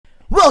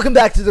Welcome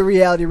back to the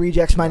Reality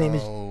Rejects. My name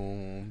is...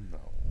 No.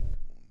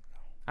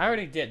 I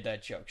already did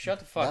that joke. Shut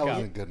the fuck up. That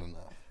wasn't good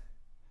enough.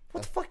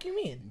 What the fuck you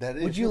mean?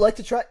 Would you like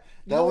to try...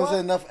 That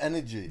wasn't enough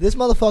energy. This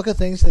motherfucker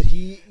thinks that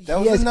he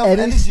was has enough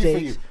energy stakes.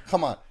 for you.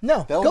 Come on. No,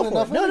 that go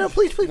was for it. No,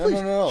 please.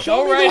 No.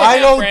 Show me right the way. ahead, I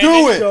don't Brandon.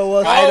 do it. Show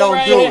us. I don't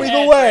do Show it. me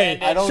the way.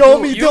 I don't Show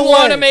do me it. the You way.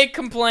 want to make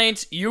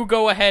complaints, you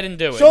go ahead and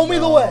do it. Show me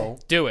the way.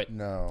 Do it.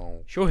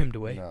 No. Show him the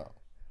way. No.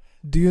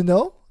 Do you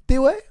know the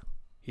way?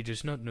 He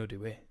does not know the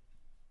way.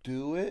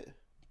 Do it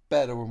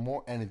better with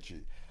more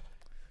energy.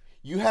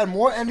 You had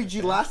more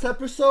energy last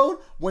episode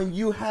when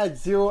you had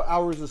 0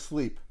 hours of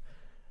sleep.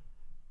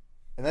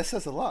 And that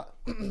says a lot.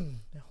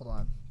 Hold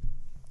on.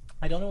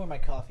 I don't know where my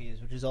coffee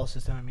is, which is also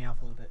throwing me off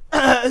a little bit.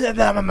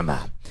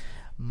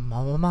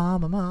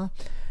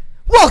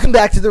 Welcome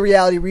back to the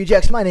Reality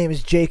Rejects. My name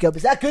is Jacob.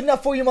 Is that good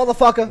enough for you,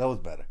 motherfucker? That was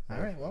better.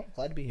 All right, well,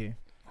 glad to be here.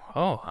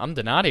 Oh, I'm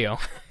Donadio.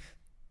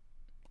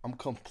 I'm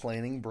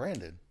complaining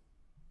Brandon.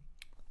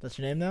 That's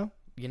your name now?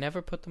 You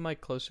never put the mic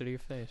closer to your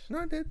face. No,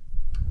 I did.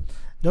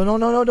 No.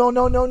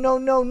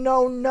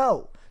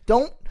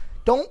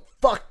 Don't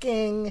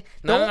fucking.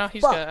 No,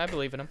 he's got. I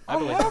believe in him.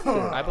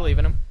 I believe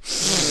in him.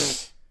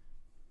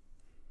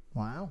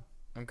 Wow.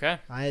 Okay.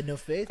 I had no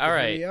faith. All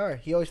right. Here we are.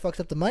 He always fucks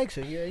up the mic,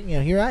 so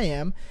here I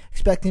am,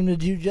 expecting him to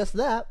do just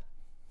that.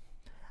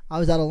 I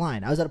was out of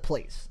line. I was out of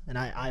place, and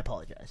I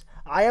apologize.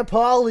 I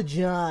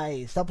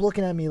apologize. Stop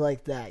looking at me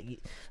like that.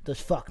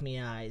 Those fuck me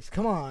eyes.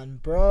 Come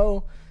on,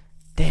 bro.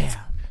 Damn.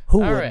 Who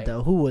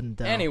wouldn't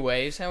though?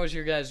 Anyways, how was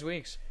your guys'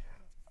 weeks?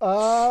 It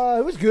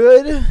was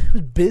good. It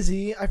was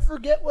busy. I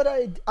forget what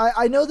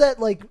I know that,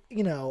 like,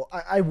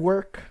 I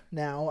work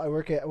now. I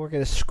work at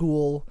a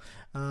school.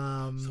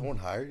 Someone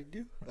hired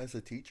you as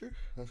a teacher?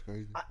 That's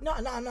crazy. No,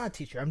 I'm not a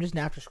teacher. I'm just an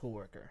after school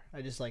worker.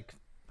 I just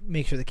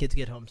make sure the kids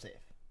get home safe.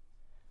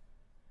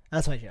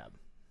 That's my job.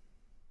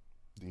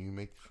 Do you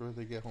make sure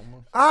they get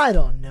home? I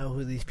don't know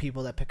who these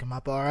people that pick them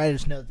up are. I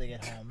just know that they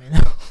get home.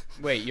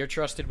 Wait, you're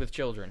trusted with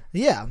children?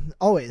 Yeah,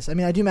 always. I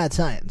mean, I do mad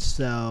science,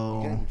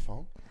 so. You get on your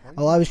phone?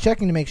 Oh, I was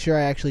checking to make sure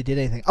I actually did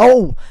anything.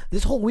 Oh,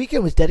 this whole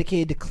weekend was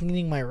dedicated to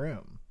cleaning my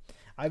room.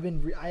 I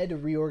had to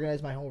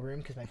reorganize my whole room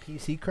because my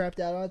PC crapped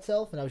out on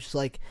itself, and I was just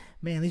like,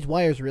 man, these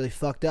wires are really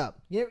fucked up.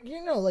 You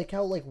know, like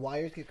how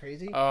wires get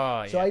crazy.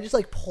 Oh, yeah. So I just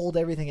pulled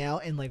everything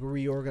out and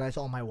reorganized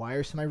all my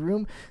wires. So my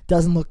room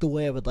doesn't look the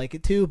way I would like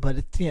it to, but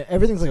it's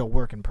everything's a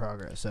work in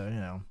progress.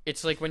 So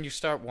it's like when you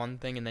start one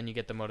thing and then you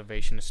get the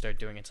motivation to start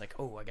doing it. It's like,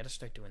 oh, I got to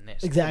start doing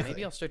this. Exactly.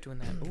 Maybe I'll start doing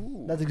that.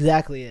 Ooh. That's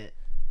exactly it.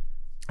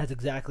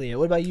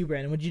 What about you,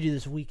 Brandon? What did you do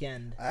this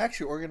weekend? I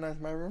actually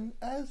organized my room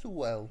as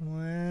well.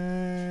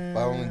 Wow. But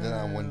I only did it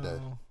on one day.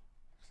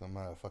 Because I'm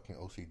not a fucking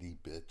OCD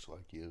bitch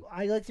like you.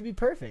 I like to be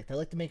perfect. I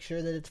like to make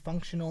sure that it's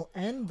functional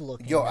and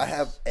looking nice. I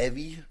have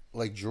every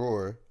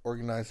drawer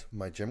organized.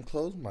 My gym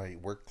clothes, my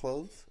work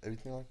clothes,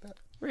 everything like that.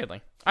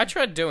 Really? I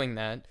tried doing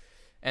that,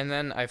 and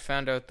then I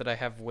found out that I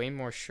have way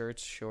more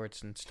shirts,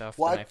 shorts, and stuff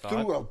than I thought.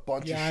 I threw a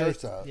bunch of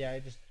shirts out. Yeah, I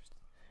just...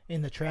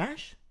 In the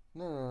trash?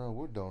 No,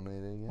 we're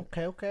donating it.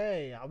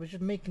 Okay. I was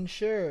just making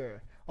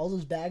sure. All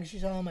those bags you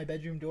saw on my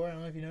bedroom door, I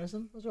don't know if you noticed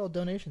them. Those are all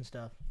donation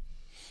stuff.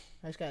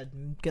 I just gotta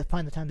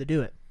find the time to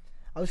do it.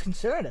 I was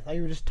concerned. I thought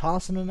you were just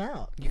tossing them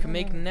out. You can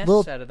make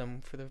nests out of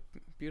them for the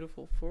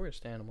beautiful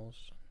forest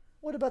animals.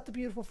 What about the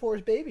beautiful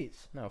forest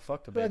babies? No,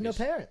 fuck the Who babies. have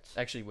no parents.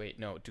 Actually, wait,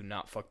 no, do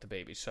not fuck the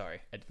babies.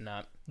 Sorry, I did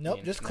not.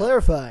 Nope, just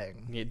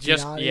clarifying. Yeah,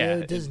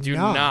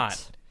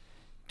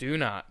 do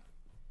not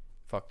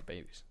fuck the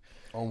babies.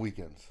 On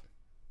weekends.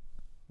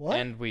 What?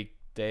 And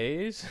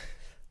weekdays.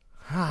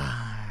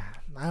 I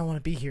don't want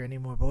to be here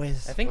anymore,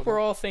 boys. I think we're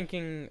all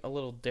thinking a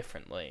little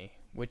differently,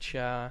 which,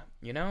 kind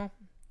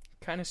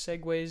of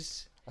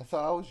segues... I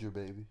thought I was your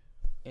baby.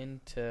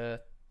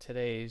 ...into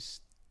today's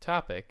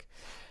topic.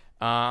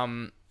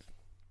 You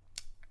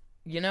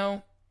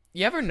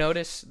ever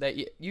notice that...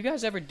 You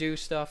guys ever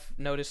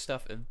notice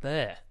stuff...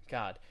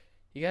 God.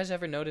 You guys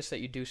ever notice that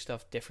you do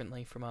stuff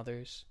differently from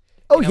others?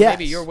 Yes.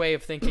 Maybe your way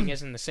of thinking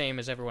isn't the same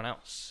as everyone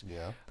else.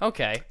 Yeah.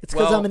 Okay. It's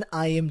because I'm an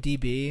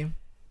IMDb.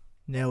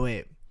 No,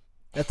 wait.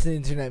 That's the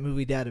Internet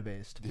Movie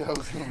Database. Yeah, I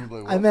was gonna be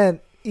like, what? I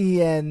meant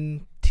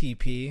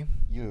ENTP.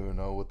 You don't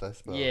know what that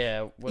spells.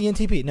 Yeah.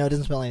 ENTP. No, it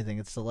doesn't spell anything.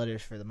 It's the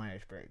letters for the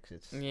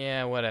Myers-Briggs.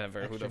 Yeah,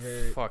 whatever. Who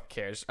the fuck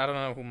cares? I don't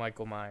know who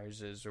Michael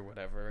Myers is or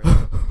whatever.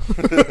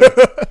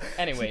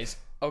 Anyways,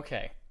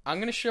 okay. I'm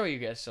going to show you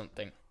guys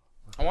something.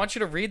 I want you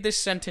to read this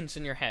sentence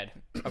in your head,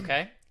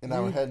 okay? In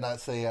our head, not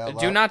say it out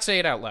loud. Do not say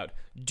it out loud.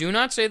 Do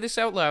not say this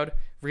out loud.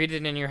 Read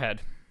it in your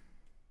head.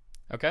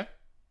 Okay?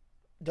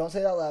 Don't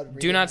say it out loud.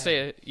 Do not say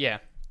it. Yeah.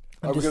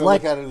 Are we going to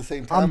look at it at the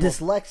same time? I'm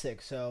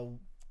dyslexic, so...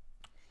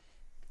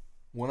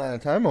 One at a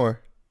time, or?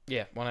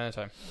 Yeah, one at a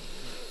time.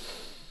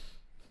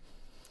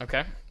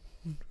 Okay?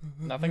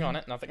 Nothing on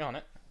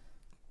it.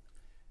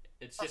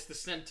 It's just the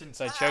sentence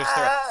I chose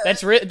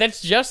to write.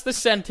 That's just the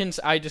sentence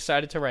I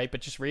decided to write,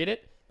 but just read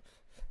it.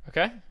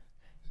 Okay?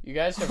 You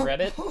guys have read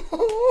it?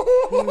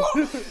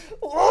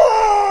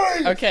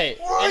 Why? Okay.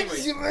 Why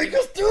did you make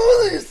us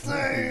do these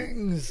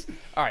things?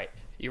 Alright.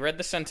 You read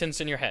the sentence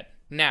in your head.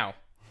 Now,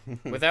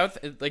 Without,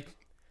 like,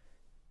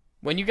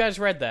 when you guys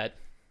read that,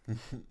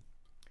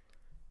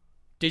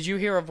 did you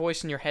hear a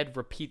voice in your head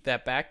repeat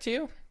that back to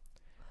you?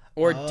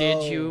 Or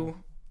did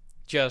you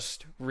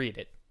just read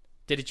it?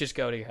 Did it just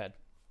go to your head?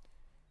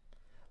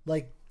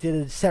 Like,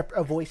 did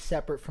a voice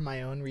separate from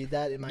my own read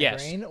that in my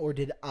brain? Or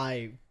did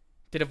I...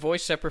 Did a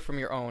voice separate from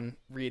your own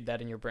read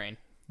that in your brain?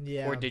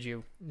 Yeah. Or did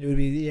you... It would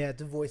be,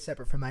 the voice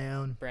separate from my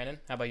own. Brandon,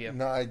 how about you?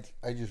 No,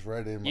 I just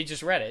read it. You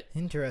just read it.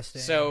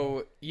 Interesting.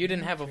 So, you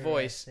didn't have a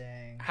voice.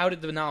 How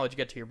did the knowledge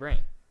get to your brain?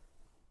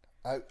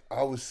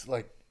 I was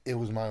like, it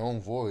was my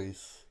own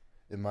voice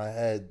in my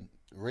head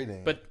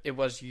reading. But it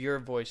was your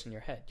voice in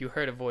your head. You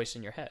heard a voice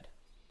in your head.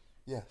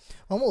 Yes.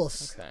 I'm a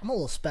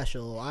little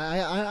special. I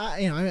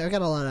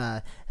got a lot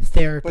of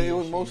therapy. But it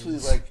was mostly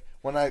like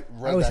when I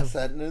read that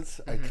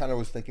sentence, I Mm-hmm. kind of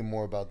was thinking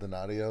more about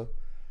Donadio.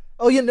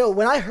 Oh,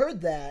 when I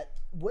heard that,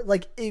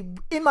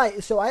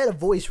 so I had a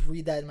voice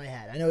read that in my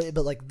head. I know,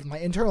 but like my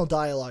internal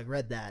dialogue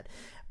read that.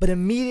 But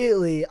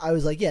immediately I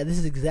was like, yeah, this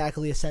is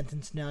exactly a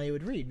sentence Donadio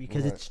would read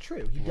because it's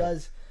true.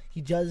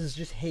 He does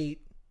just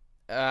hate.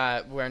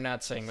 We're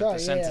not saying what the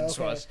sentence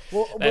was.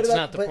 Well, that's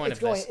not the point of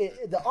this.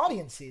 The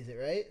audience sees it,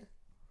 right?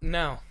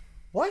 No.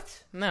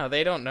 What? No,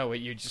 they don't know what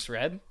you just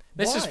read.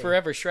 This is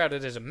forever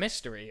shrouded as a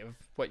mystery of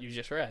what you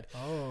just read.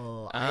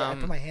 Oh, I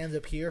put my hands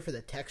up here for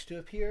the text to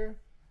appear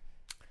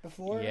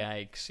before?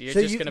 Yikes. You're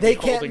so just going to they be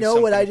holding can't know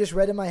something. what I just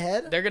read in my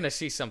head? They're going to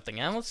see something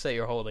else that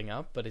you're holding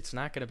up, but it's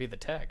not going to be the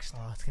text.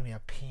 Oh, it's going to be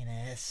a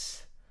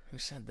penis. Who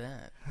said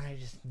that? I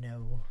just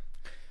know.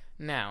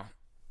 Now,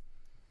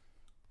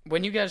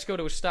 when you guys go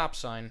to a stop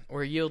sign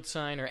or a yield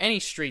sign or any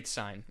street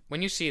sign,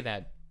 when you see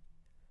that,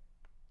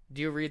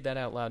 do you read that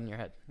out loud in your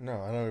head? No,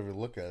 I don't even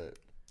look at it.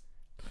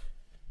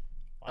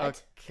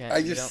 What? Okay.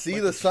 I just see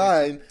the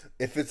sign.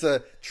 If it's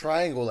a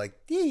triangle like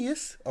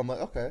this, I'm like,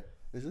 okay.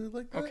 Is it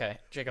like that? Okay.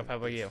 Jacob, how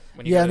about you?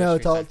 When you go to no, a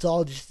it's street sign? it's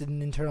all just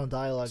an internal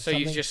dialogue. So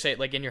you just say it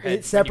like in your head.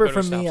 It's separate when you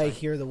go from to a me. stop I sign.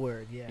 hear the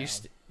word. Yeah.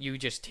 You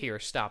just hear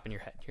stop in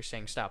your head. You're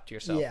saying stop to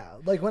yourself. Yeah,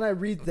 like when I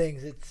read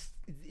things,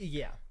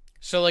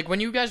 So like when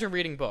you guys are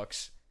reading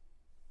books,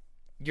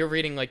 you're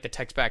reading like the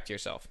text back to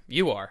yourself.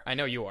 You are. I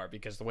know you are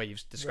because the way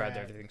you've described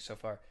Right. everything so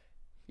far.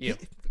 You.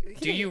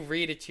 Do you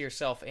read it to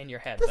yourself in your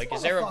head? This Like,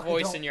 is there a motherfucker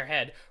voice don't- in your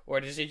head, or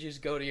does it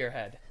just go to your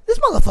head? This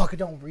motherfucker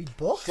don't read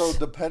books. So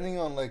depending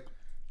on like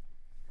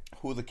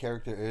who the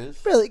character is.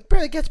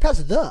 barely gets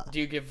past the. Do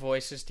you give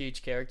voices to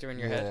each character in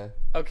your Yeah. head?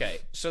 Okay,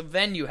 so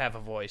then you have a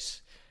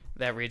voice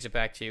that reads it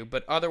back to you,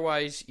 but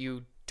otherwise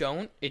you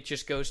don't. It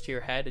just goes to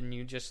your head, and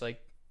you just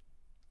like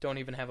don't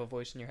even have a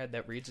voice in your head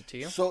that reads it to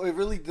you. So it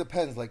really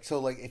depends. Like, so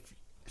like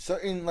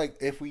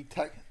if we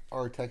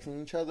are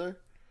texting each other,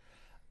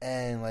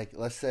 and like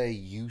let's say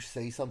you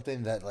say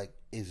something that like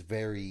is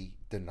very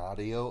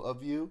Donadio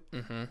of you.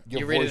 Mm-hmm.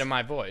 You read it in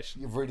my voice.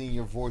 You're reading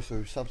your voice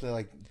or something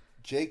like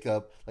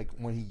Jacob. Like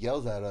when he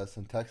yells at us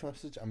in text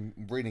message, I'm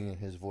reading in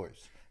his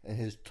voice and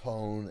his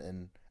tone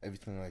and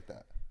everything like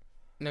that.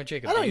 No,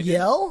 Jacob. I don't you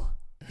yell.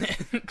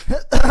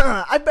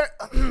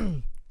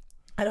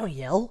 I don't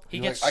yell. He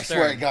You're gets like, I stern.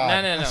 swear to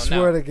God. No. I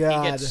swear to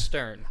God. He gets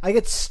stern. I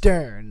get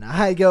stern.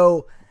 I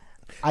go.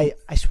 I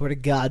swear to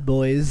God,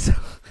 boys.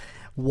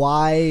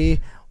 Why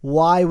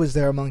was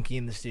there a monkey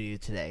in the studio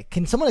today?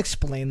 Can someone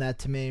explain that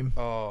to me?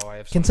 Oh, I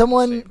have. Can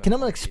something to say about someone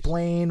monkeys.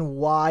 explain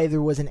why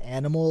there was an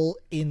animal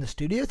in the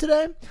studio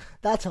today?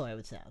 That's how I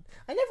would sound.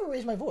 I never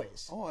raised my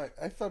voice. Oh,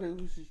 I thought it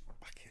was just,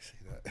 I can't say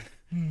that.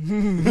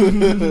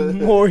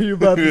 What were you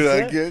about to Dude,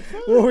 say? I get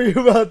What were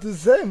you about to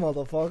say,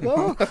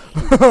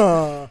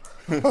 motherfucker?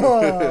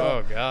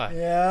 Oh God.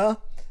 Yeah.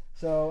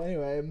 So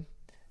anyway,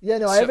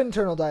 I have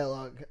internal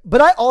dialogue,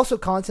 but I also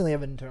constantly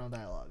have an internal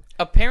dialogue.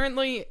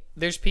 Apparently,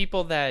 there's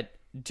people that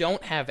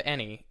don't have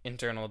any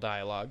internal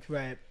dialogue.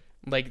 Right.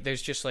 Like,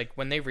 there's just like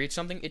when they read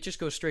something, it just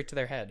goes straight to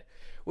their head,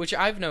 which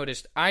I've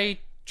noticed.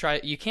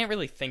 You can't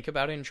really think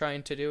about it and try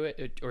and do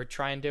it,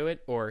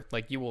 or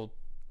like you will,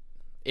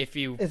 if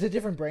you. It's a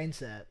different brain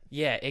set.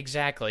 Yeah,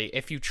 exactly.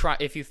 If you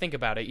think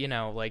about it,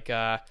 like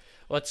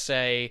let's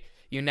say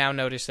you now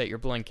notice that you're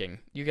blinking.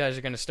 You guys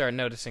are gonna start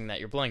noticing that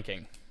you're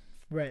blinking.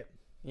 Right.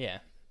 Yeah.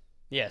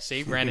 Yeah,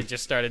 see, Brandon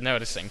just started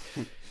noticing.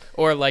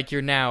 Or like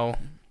you're now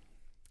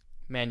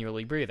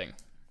manually breathing.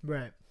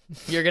 Right.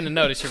 You're gonna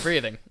notice you're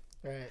breathing.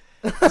 Right.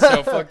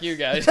 So fuck you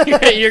guys.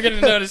 You're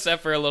gonna notice that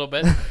for a little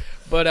bit.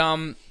 But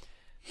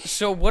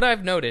so what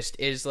I've noticed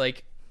is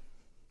like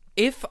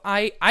if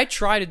I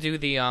try to do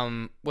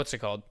the what's it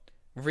called?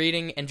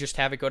 Reading and just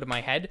have it go to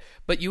my head,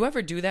 but you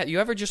ever do that? You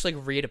ever just like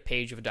read a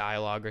page of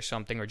dialogue or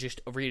something, or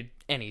just read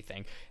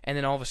anything, and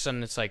then all of a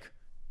sudden it's like,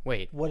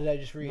 wait, What did I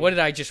just read? what did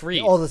I just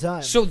read? All the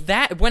time. So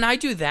that when I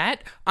do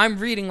that, I'm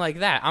reading like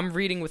that. I'm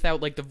reading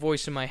without like the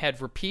voice in my head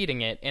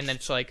repeating it, and then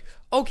it's like,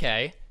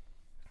 okay,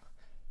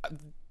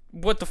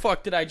 what the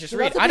fuck did I just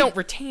read? I don't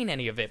retain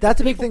any of it.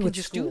 That's a but big people thing can with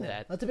just school. do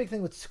that. That's a big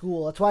thing with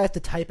school. That's why I have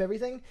to type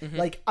everything.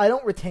 Like I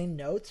don't retain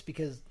notes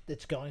because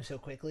it's going so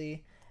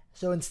quickly.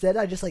 So instead,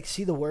 I just like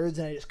see the words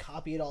and I just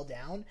copy it all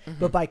down.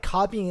 But by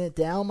copying it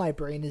down, my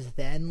brain is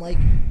then like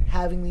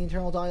having the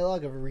internal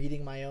dialogue of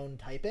reading my own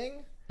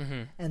typing,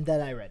 and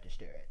then I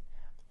register it.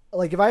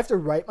 like if I have to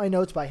write my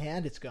notes by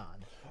hand, it's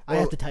gone. I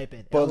have to type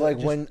it. But like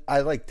when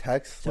I like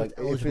text, so like it's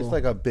if it's eligible.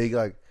 like a big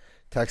like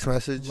text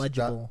message,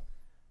 legible.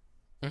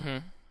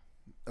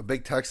 a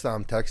big text that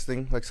I'm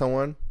texting like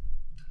someone,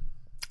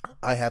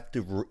 I have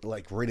to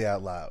like read it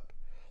out loud.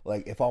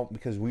 Like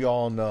because we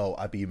all know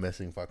I be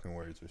missing fucking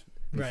words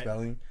or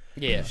spelling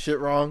shit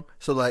wrong.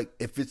 So like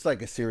if it's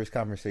like a serious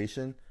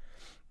conversation,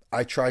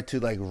 I try to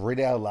like read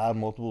it out loud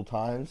multiple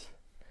times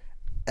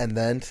and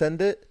then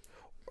send it.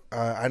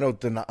 I know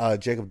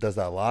Jacob does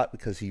that a lot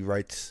because he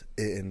writes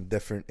it in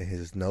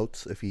his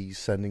notes if he's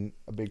sending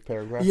a big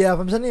paragraph. Yeah, if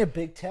I'm sending a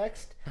big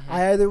text,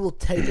 I either will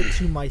type it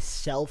to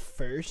myself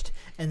first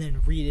and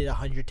then read it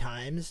 100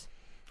 times.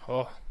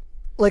 Oh.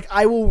 Like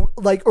I will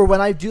or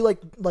when I do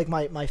like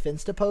my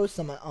Finsta posts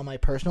on my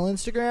personal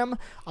Instagram,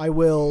 I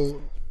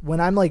will, when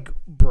I'm like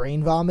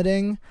brain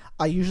vomiting,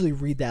 I usually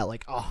read that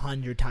like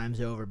 100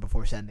 times over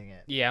before sending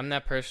it. Yeah, I'm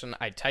that person.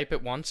 I type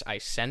it once, I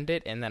send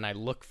it, and then I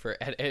look for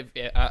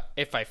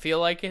if I feel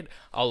like it,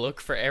 I'll look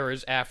for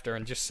errors after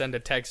and just send a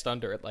text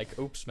under it like,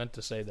 oops, meant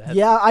to say that.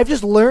 Yeah, I've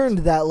just learned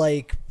that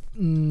like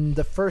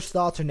the first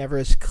thoughts are never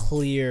as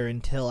clear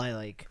until I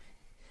like,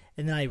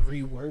 and then I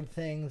reword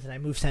things and I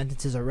move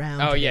sentences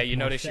around. Oh yeah, you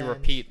notice you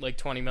repeat like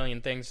 20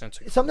 million things. And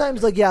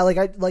sometimes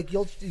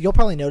you'll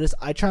probably notice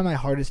I try my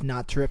hardest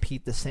not to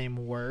repeat the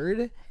same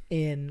word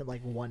in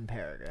like one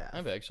paragraph.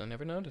 I've actually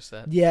never noticed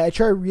that. Yeah, I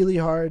try really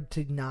hard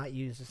to not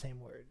use the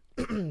same word.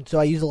 So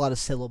I use a lot of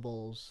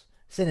synonyms.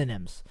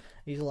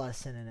 I use a lot of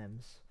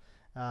synonyms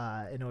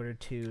in order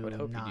to I would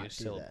hope not you'd use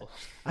do syllables.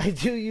 that. I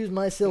do use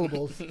my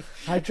syllables.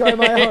 I try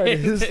my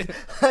hardest.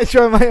 I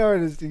try my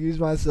hardest to use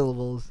my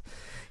syllables.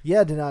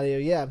 Yeah,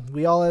 Donadio, yeah.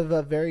 We all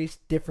have very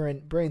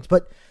different brains.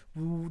 But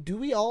do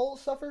we all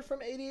suffer from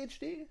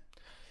ADHD?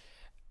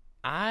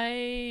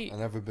 I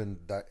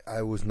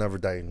was never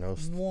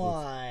diagnosed.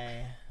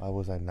 Why? Why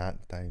was I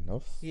not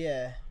diagnosed?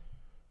 Yeah.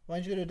 Why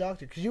didn't you go to a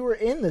doctor? Because you were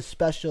in the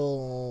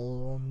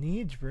special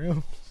needs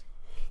room.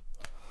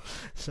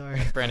 Sorry.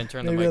 Brandon,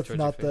 turn the mic towards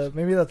your face.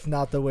 Maybe that's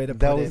not the way to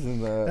put it.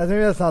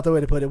 Maybe that's not the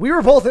way to put it. We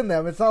were both in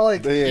them. It's not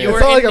like You it's were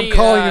not like in I'm the,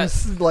 calling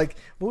him like.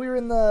 Well, we were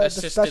in the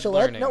assisted special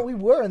ed. learning. No, we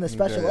were in the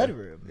special ed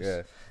rooms.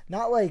 Yeah.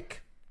 Not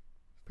like.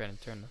 Brandon,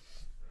 turn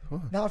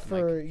Not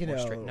for mic more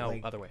straight. No,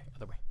 like, other way.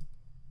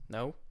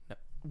 No.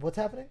 What's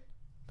happening?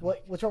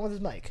 What's wrong with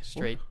his mic?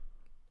 Straight.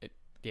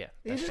 Yeah.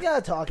 You just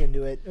gotta talk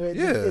into it.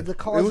 Yeah, The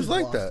cause it was is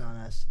like lost that. on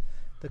us.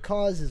 The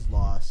cause is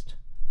lost.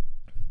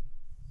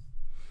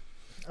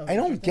 Oh, I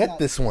don't get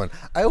this one.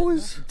 I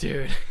always.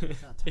 Dude,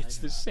 it's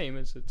the same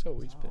as it's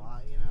always been.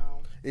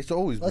 It's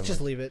always. Let's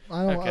just leave it.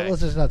 I don't. Okay.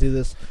 Let's just not do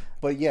this.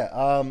 But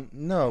yeah,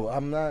 no,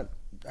 I'm not.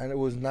 I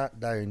was not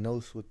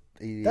diagnosed with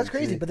ADHD. That's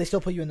crazy, but they still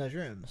put you in those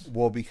rooms.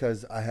 Well,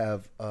 because I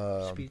have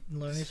Learning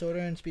disorder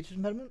and speech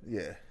impediment.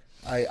 Yeah,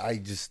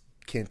 I just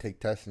can't take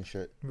tests and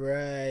shit.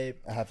 Right.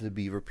 I have to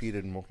be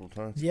repeated multiple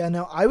times. Yeah.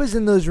 No, I was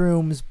in those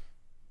rooms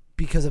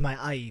because of my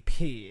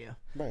IEP.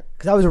 Right.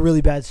 Because I was a really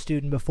bad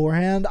student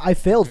beforehand. I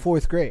failed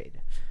 4th grade.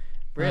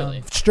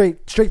 Really?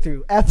 Straight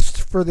through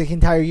F's for the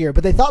entire year.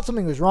 But they thought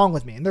something was wrong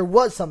with me, and there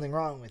was something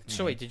wrong with me.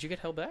 So wait, did you get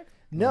held back?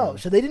 No,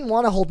 so they didn't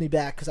want to hold me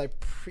back because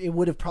it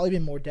would have probably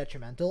been more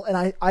detrimental.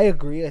 And I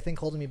agree. I think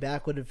holding me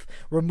back would have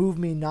removed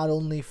me not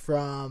only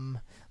from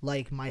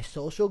like my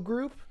social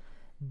group,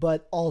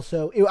 but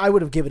also I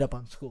would have given up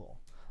on school.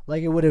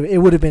 Like it would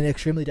have been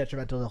extremely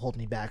detrimental to hold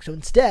me back. So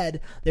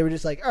instead, they were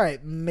just like, all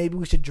right, maybe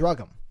we should drug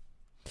him.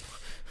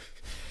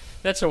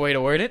 That's a way to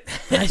word it.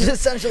 That's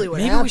essentially what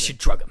happened. Maybe we should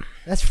drug him.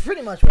 That's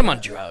pretty much Put what him on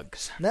happened.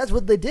 drugs. And that's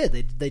what they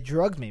did. They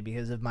drugged me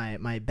because of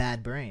my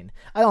bad brain.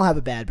 I don't have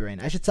a bad brain.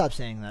 I should stop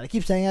saying that. I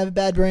keep saying I have a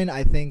bad brain.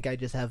 I think I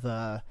just have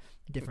a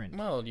different.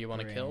 Well, do you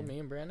want to brain. kill me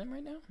and Brandon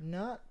right now? I'm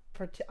not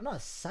a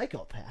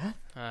psychopath.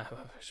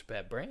 It's a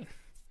bad brain.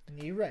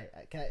 You're right.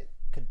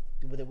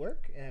 Would it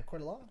work in a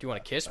court of law? Do you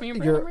want to kiss me and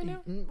Brandon right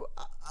now?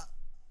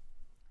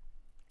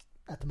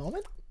 At the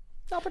moment,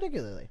 not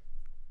particularly.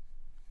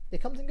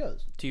 It comes and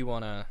goes. Do you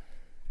want to?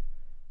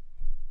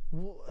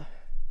 What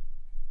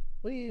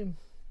do you?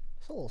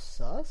 It's a little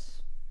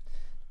sus.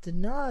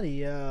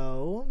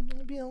 Donadio,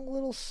 I'm being a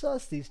little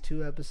sus these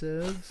 2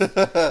 episodes.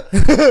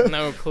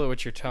 No clue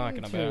what you're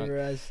talking about.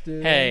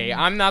 Interesting. Hey,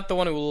 I'm not the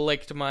one who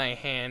licked my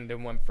hand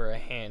and went for a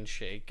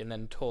handshake and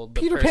then told the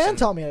Peter person Pan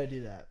taught me how to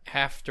do that.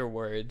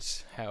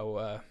 afterwards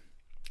how.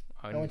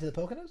 I went to the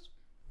Poconos.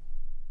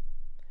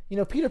 You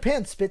know, Peter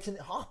Pan spits in.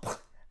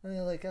 And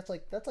they're like, that's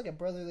like a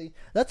brotherly.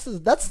 That's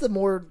the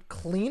more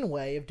clean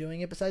way of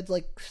doing it. Besides,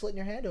 like slitting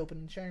your hand open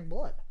and sharing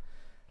blood.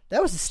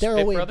 That was the sterile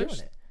Spit way brothers? of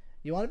doing it.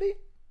 You want to be?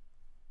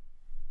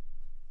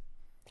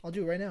 I'll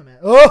do it right now, man.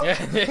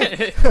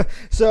 Oh.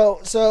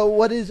 So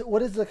what is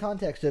the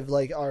context of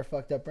like our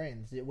fucked up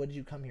brains? What did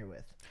you come here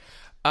with?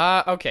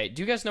 Okay.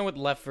 Do you guys know what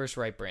left versus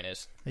right brain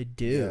is? I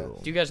do.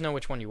 Do you guys know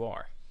which one you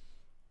are?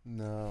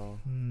 No.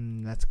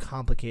 That's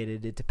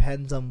complicated. It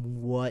depends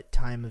on what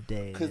time of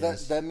day.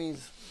 Because that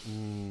means.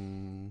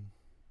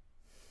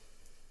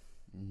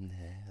 No.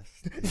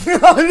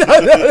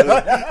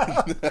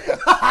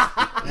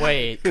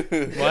 Wait,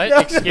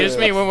 what? Excuse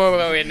me?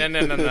 Wait.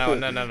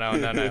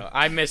 No.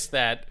 I missed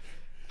that.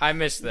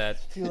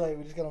 Too late.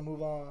 We just gotta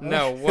move on.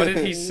 No, what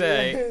did he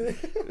say?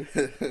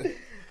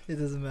 It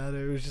doesn't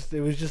matter.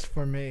 It was just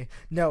for me.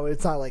 No,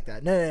 it's not like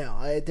that.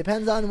 No. It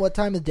depends on what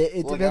time of day.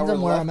 It depends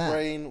on where I'm at. Our left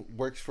brain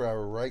works for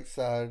our right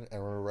side,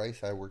 and our right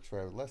side works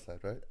for our left side,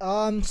 right?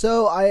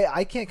 So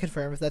I can't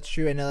confirm if that's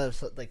true. I know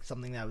that's like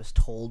something that I was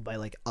told by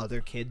like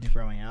other kids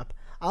growing up.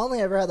 I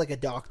only ever had like a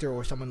doctor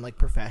or someone like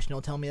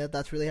professional tell me that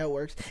that's really how it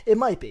works. It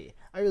might be.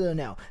 I really don't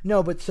know.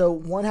 No, but so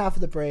one half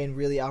of the brain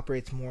really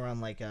operates more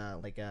on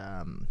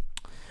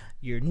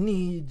your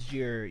needs,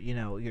 your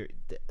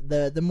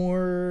the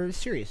more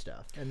serious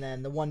stuff, and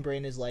then the one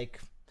brain is like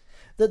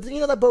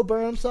that Bo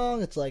Burnham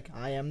song. It's like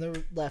I am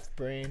the left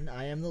brain,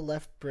 I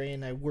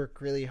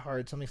work really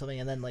hard, something,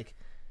 and then like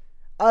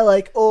I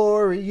like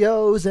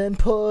Oreos and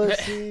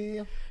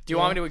pussy. Do you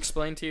want me to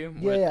explain to you?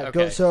 Yeah.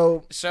 Okay.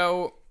 Go.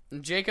 So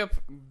Jacob,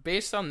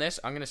 based on this,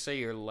 I'm gonna say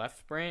you're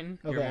left brain.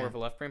 Okay. You're more of a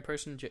left brain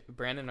person.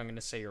 Brandon, I'm gonna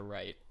say you're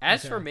right.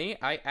 As for me,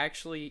 I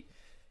actually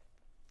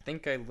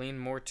think I lean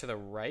more to the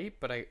right,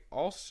 but I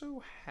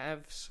also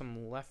have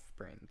some left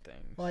brain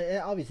things.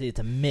 Well, obviously it's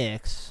a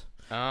mix.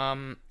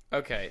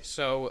 Okay,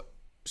 so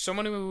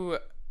someone who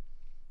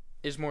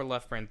is more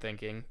left brain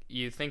thinking,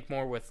 you think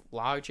more with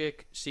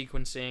logic,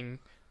 sequencing,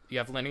 you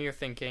have linear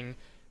thinking,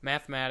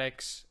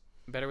 mathematics,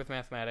 better with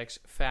mathematics,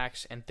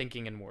 facts, and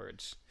thinking in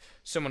words.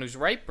 Someone who's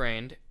right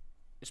brained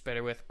is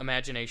better with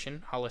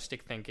imagination,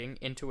 holistic thinking,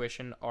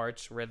 intuition,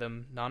 arts,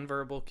 rhythm,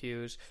 nonverbal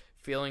cues,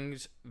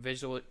 feelings,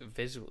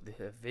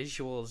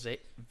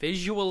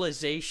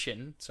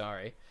 visualization,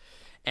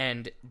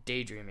 and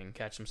daydreaming.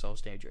 Catch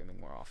themselves daydreaming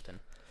more often.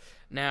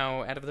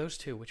 Now, out of those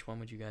two, which one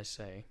would you guys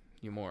say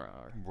you more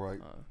are? Right.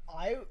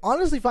 I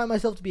honestly find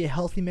myself to be a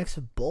healthy mix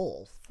of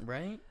both.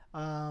 Right?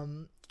 I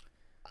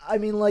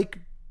mean, like,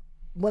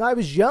 when I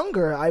was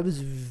younger, I was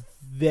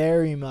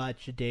very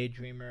much a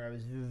daydreamer. I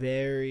was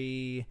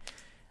very...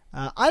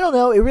 I don't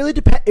know. It really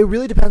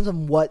depends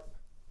on what...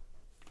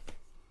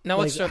 Now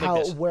let's start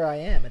like this. Where I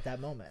am at that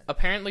moment.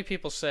 Apparently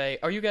people say,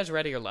 are you guys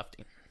righty or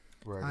lefty?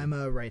 Right. I'm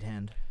a right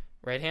hand.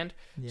 Right hand?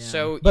 Yeah.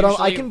 So but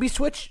usually, I can be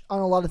switched on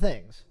a lot of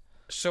things.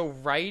 So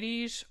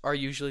righties are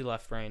usually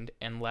left-brained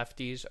and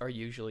lefties are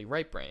usually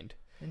right-brained.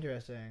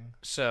 Interesting.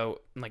 So,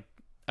 like,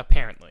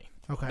 apparently.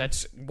 Okay.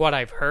 That's what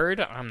I've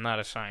heard. I'm not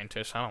a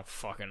scientist. I don't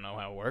fucking know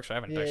how it works. I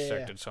haven't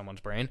dissected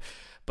someone's brain.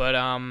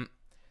 But,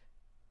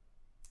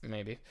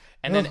 maybe.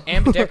 And then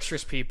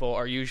ambidextrous people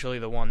are usually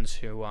the ones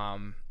who,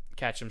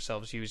 catch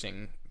themselves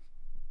using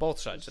both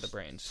sides of the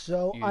brains.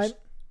 So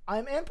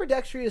I'm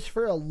ambidextrous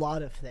for a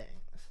lot of things.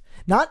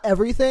 Not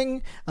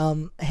everything.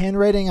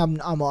 Handwriting,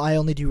 I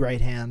only do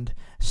right hand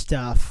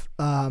stuff.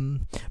 But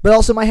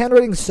also my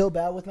handwriting is so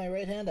bad with my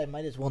right hand, I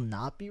might as well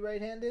not be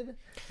right-handed.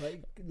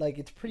 Like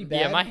it's pretty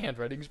bad. Yeah, my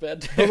handwriting's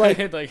bad.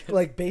 But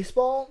like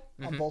baseball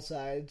on both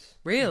sides.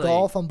 Really?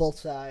 Golf on both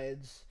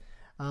sides.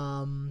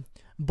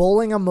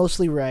 Bowling, I'm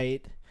mostly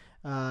right.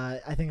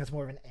 I think that's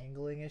more of an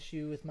angling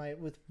issue with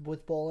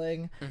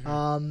bowling.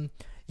 Mm-hmm.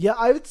 Yeah,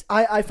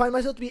 I find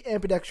myself to be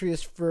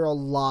ambidextrous for a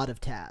lot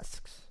of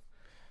tasks.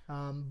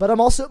 But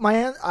I'm also my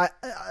hand. I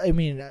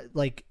mean,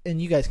 like,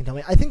 and you guys can tell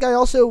me. I think I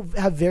also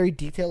have very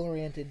detail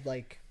oriented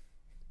like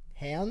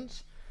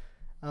hands.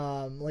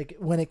 Like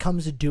when it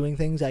comes to doing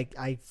things,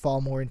 I fall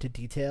more into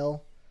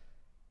detail.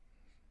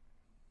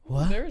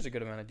 What? There is a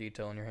good amount of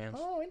detail in your hands.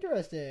 Oh,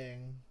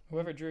 interesting.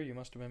 Whoever drew you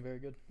must have been very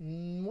good.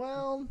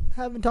 Well,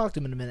 haven't talked to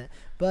him in a minute.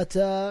 But,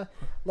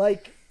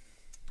 like,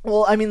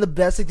 well, I mean, the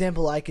best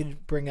example I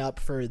could bring up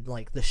for,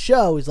 like, the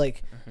show is,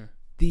 like,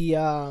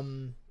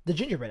 the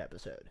gingerbread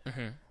episode.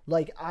 Mm-hmm.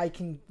 Like, I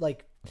can,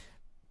 like,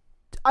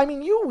 I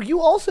mean,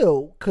 you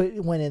also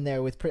went in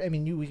there with, I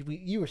mean,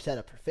 you were set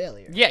up for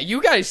failure. Yeah,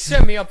 you guys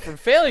set me up for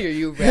failure,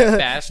 you rat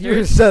bastard. You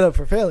were set up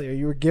for failure.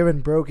 You were given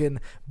broken,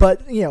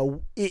 but, you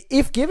know,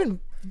 if given...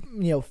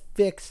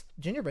 fixed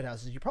gingerbread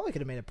houses, you probably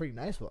could have made a pretty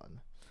nice one.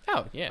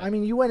 Oh, yeah. I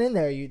mean, you went in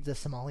there, the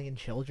Somalian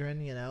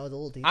children, the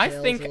little details. I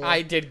think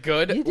I did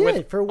good. You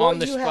did for what on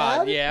the you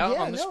spot. had? Yeah,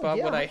 on the spot,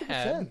 100%. what I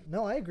had.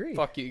 No, I agree.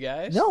 Fuck you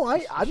guys. No,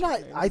 I'm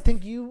not. I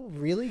think you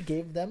really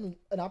gave them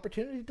an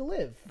opportunity to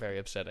live. Very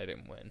upset I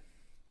didn't win.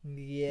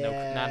 Yeah.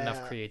 No, not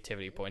enough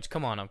creativity points.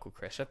 Come on, Uncle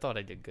Chris. I thought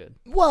I did good.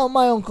 Well,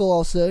 my uncle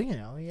also,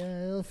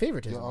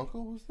 favoritism. Your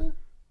uncle was there?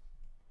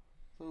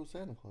 So it was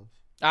Santa Claus.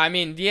 I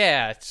mean,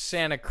 yeah,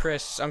 Santa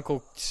Chris,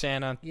 Uncle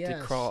Santa, yes,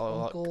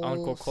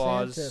 Uncle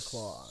Claus. Santa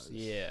Claus.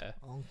 Yeah.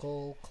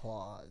 Uncle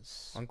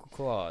Claus. Uncle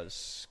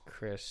Claus,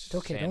 Chris. It's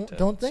okay. Santa,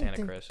 don't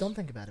Chris. Don't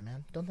think about it,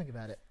 man. Don't think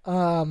about it.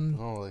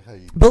 Like how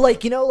you. But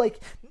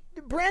like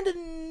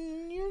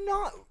Brandon, you're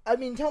not. I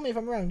mean, tell me if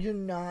I'm wrong. You're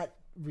not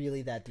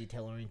really that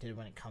detail oriented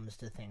when it comes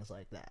to things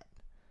like that.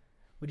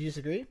 Would you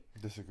disagree?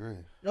 Disagree.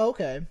 Oh,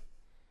 okay.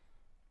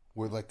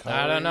 With like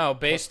I don't know.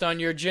 Based on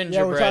your We're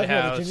gingerbread talking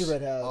house. about the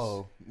gingerbread house.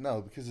 Oh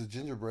no, because the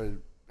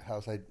gingerbread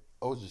house, I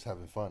was just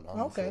having fun.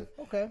 Honestly.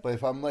 Okay. But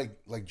if I'm like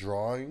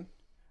drawing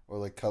or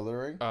like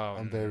coloring,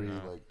 I'm very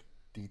like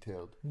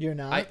detailed. You're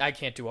not. I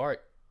can't do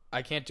art.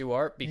 I can't do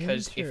art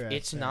because if it's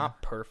Interesting.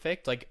 not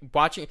perfect, like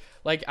watching,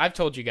 like I've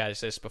told you guys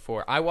this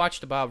before. I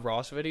watched a Bob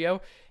Ross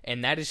video,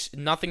 and that is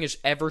nothing has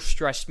ever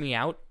stressed me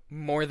out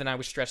more than I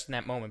was stressed in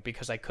that moment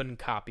because I couldn't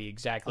copy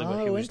exactly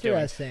what he was doing.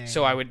 Interesting.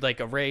 So I would like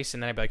erase,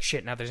 and then I'd be like,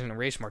 "Shit! Now there's an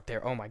erase mark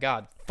there. Oh my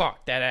god,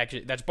 fuck!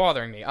 That's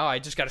bothering me. Oh, I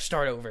just got to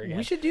start over again."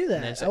 We should do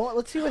And that. then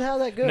Let's see how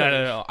that goes.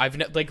 No.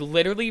 Like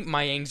literally,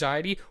 my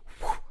anxiety.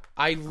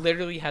 I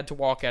literally had to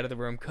walk out of the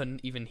room. Couldn't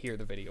even hear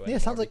the video. Yeah,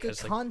 sounds like good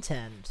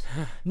content.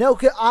 No,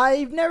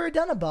 I've never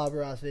done a Bob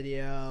Ross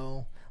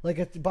video, like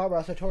a Bob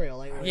Ross tutorial.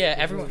 Like yeah,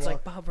 everyone's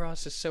like, Bob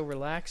Ross is so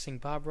relaxing.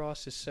 Bob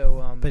Ross is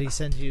so. But he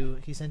sent you.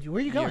 Where are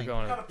you going? You're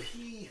going. I gotta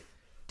pee.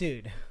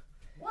 Dude.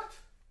 What?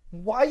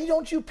 Why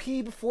don't you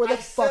pee before the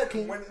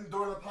fucking? Said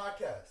during the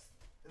podcast.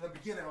 In the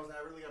beginning, I was like,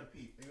 I really gotta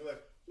pee. And you're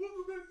like,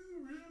 welcome back to the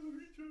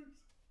reality checks.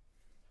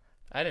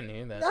 I didn't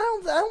hear that. I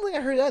don't think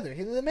I heard it either.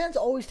 The man's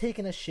always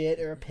taking a shit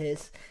or a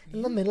piss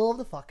in the middle of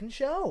the fucking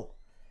show.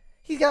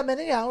 He's got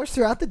many hours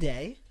throughout the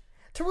day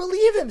to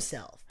relieve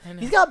himself.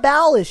 He's got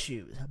bowel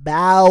issues.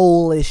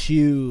 Bowel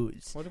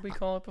issues. What did we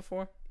call it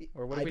before?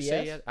 Or what did we IBS?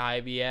 say yet?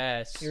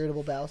 IBS.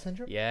 Irritable bowel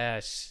syndrome?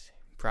 Yes.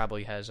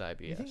 Probably has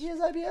IBS. You think he has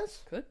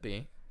IBS? Could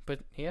be. But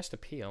he has to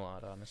pee a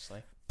lot,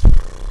 honestly.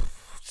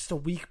 Just a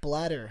weak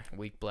bladder.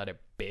 Weak blooded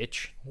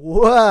bitch.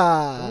 Whoa.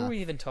 What were we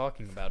even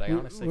talking about? I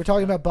honestly We're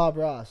talking forgot. about Bob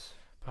Ross.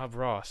 Bob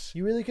Ross.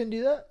 You really couldn't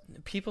do that?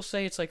 People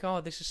say it's like,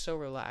 oh, this is so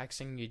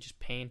relaxing. You just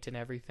paint and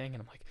everything.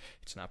 And I'm like,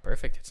 it's not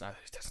perfect. It's not.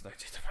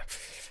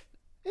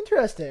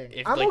 Interesting.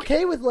 If, I'm like-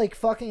 okay with like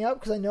fucking up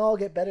because I know I'll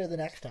get better the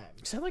next time.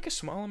 Is that like a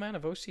small amount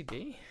of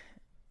OCD?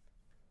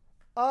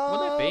 Would Would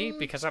that be?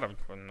 Because I'm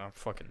not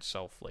fucking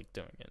self like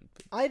doing it.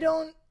 I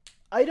don't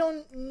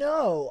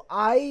know.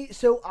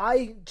 So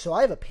I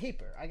have a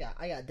paper. I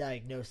got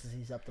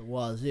diagnoses up the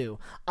wazoo.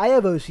 I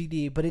have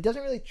OCD, but it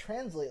doesn't really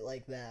translate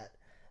like that.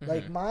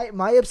 Like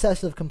my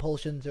obsessive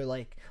compulsions are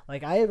like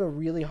I have a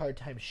really hard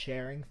time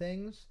sharing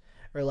things,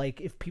 or like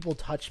if people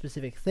touch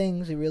specific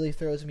things, it really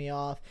throws me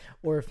off.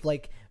 Or if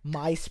like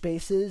my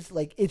spaces,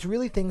 like it's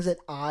really things that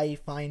I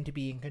find to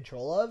be in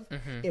control of.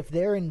 If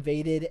they're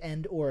invaded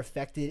and or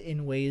affected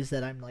in ways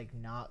that I'm like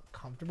not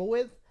comfortable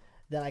with,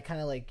 then I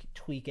kind of like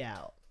tweak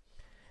out.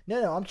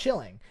 No, I'm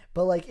chilling.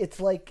 But like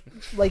it's like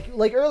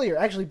earlier,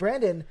 actually,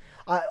 Brandon,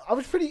 I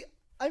was pretty.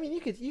 I mean,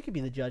 you could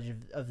be the judge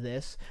of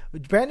this.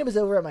 Brandon was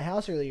over at my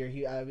house earlier.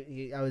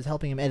 I was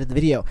helping him edit the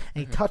video,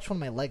 and he touched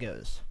one of my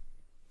Legos.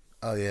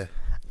 Oh, yeah.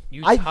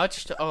 You I-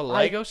 touched a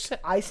Lego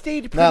set? I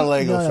stayed pretty. Not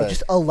Lego no, set.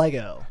 just a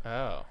Lego.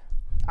 Oh.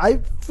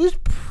 I was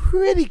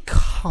pretty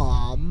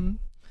calm,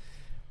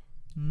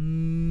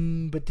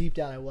 but deep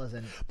down I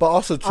wasn't. But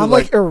also, too, I'm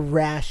like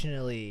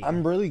irrationally.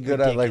 I'm really good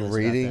at like ridiculous about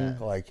reading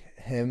that. like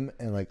him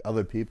and like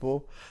other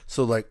people.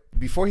 So like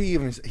before he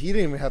didn't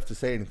even have to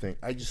say anything.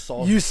 I just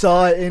saw You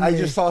saw it in I me.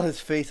 just saw his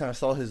face and I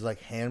saw his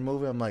like hand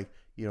moving. I'm like,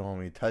 you don't want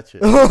me to touch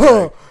it.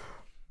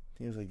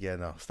 He was like, yeah,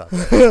 no, stop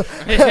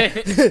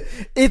that.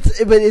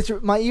 it's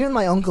even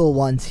my uncle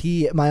once.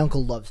 My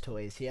uncle loves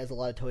toys. He has a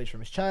lot of toys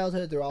from his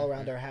childhood. They're all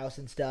around our house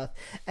and stuff.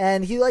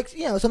 And he likes,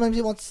 sometimes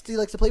he likes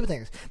to play with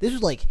things. This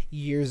was like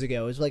years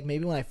ago. It was like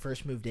maybe when I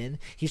first moved in.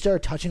 He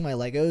started touching my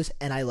Legos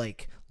and I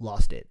like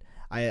lost it.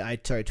 I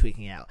started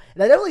tweaking out.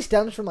 And that definitely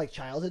stems from like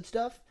childhood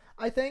stuff,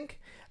 I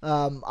think.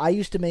 I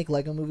used to make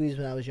Lego movies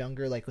when I was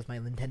younger, like with my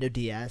Nintendo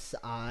DS,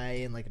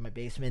 and like in my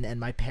basement, and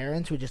my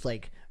parents would just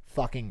like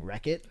fucking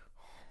wreck it.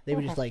 They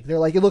would just like, they're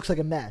like, it looks like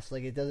a mess.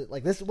 Like it doesn't,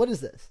 like this, what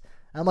is this?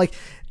 I'm like,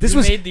 this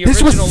was made the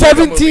original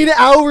Lego 17 movie.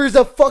 hours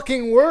of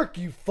fucking work,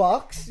 you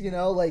fucks.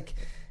 Like.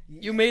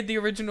 You made the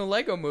original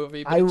Lego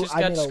movie, but I- it just I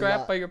got made a scrapped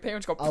lot- by your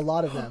parents. A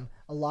lot of them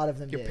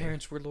Your did.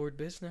 parents were Lord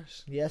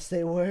Business. Yes,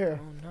 they were.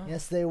 Oh, no.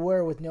 Yes, they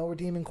were, with no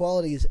redeeming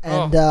qualities.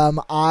 Oh. And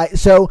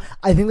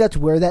I think that's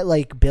where that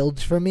like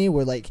builds for me.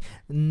 Where like,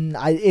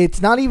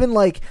 it's not even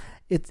like.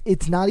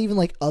 It's not even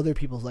like other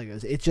people's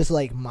Legos. It's just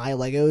like my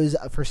Legos.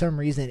 For some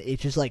reason, it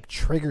just like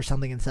triggers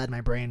something inside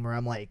my brain where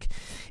I'm like,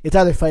 it's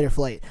either fight or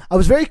flight. I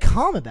was very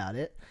calm about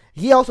it.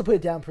 He also put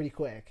it down pretty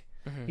quick.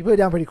 He put it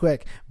down pretty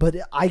quick. But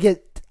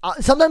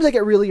sometimes I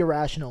get really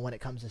irrational when it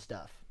comes to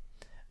stuff.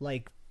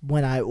 Like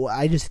when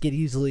I just get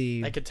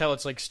easily. I could tell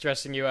it's like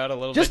stressing you out a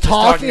little Just bit.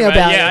 talking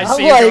about Yeah, it. I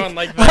see I'm you like- going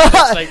like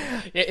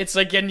that. It's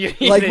like getting you.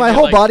 Like my you're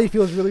whole like, body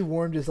feels really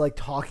warm just like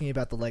talking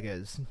about the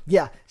Legos.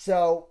 Yeah.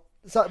 So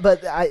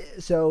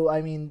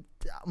I mean,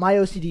 my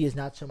OCD is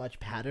not so much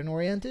pattern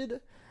oriented.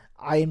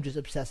 I am just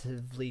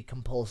obsessively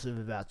compulsive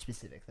about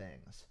specific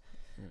things.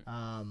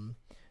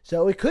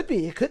 So it could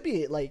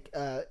be like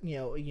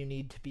you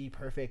need to be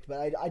perfect,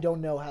 but I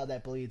don't know how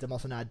that bleeds. I'm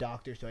also not a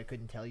doctor, so I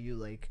couldn't tell you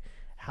like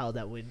how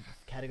that would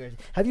categorize.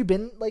 Have you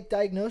been like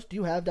diagnosed? Do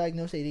you have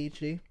diagnosed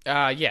ADHD?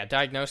 Yeah,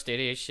 diagnosed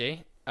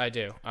ADHD. I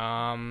do.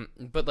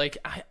 But like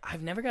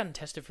I've never gotten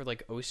tested for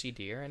like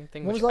OCD or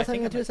anything. When was which the last I time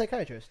you think went to a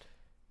psychiatrist?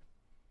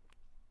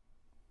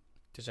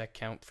 Does that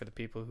count for the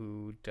people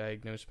who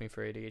diagnosed me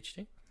for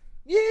ADHD?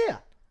 Yeah.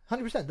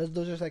 100%.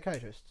 Those are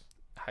psychiatrists.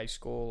 high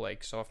school,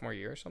 like sophomore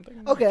year or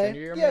something. Okay,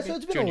 Junior year, yeah, maybe? so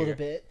it's been Junior a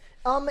little year.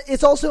 bit.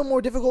 It's also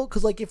more difficult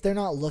because like if they're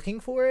not looking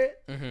for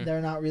it, Mhm.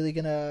 they're not really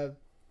gonna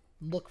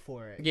look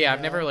for it. Yeah, you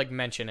I've never know? like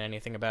mentioned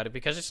anything about it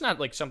because it's not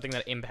like something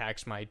that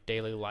impacts my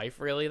daily life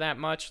really that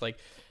much. Like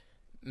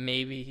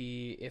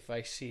maybe if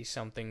I see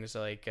something's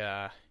like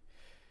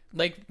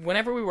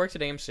whenever we worked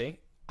at AMC,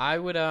 I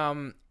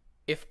would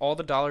if all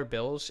the dollar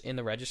bills in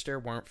the register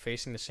weren't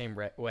facing the same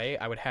way,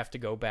 I would have to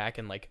go back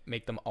and like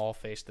make them all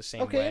face the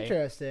same way. Okay,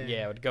 interesting.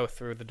 Yeah, I would go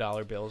through the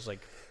dollar bills like.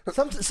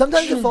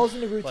 Sometimes it falls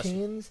into Bless you.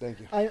 routines. Thank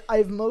you.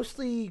 I've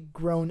mostly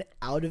grown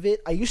out of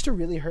it. I used to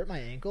really hurt my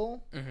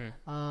ankle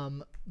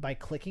by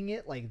clicking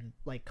it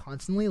like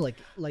constantly. Like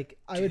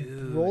I would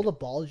Dude. roll the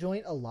ball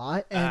joint a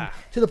lot, and Ah.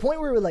 to the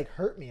point where it would like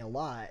hurt me a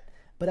lot.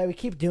 But I would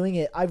keep doing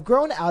it. I've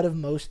grown out of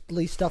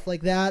mostly stuff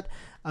like that.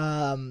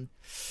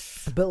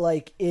 But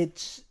like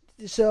it's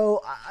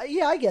so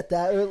yeah, I get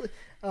that.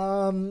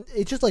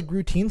 It's just like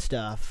routine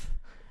stuff.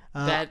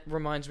 That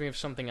reminds me of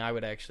something I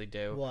would actually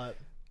do. What?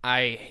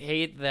 I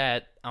hate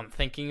that I'm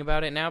thinking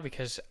about it now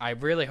because I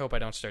really hope I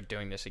don't start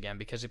doing this again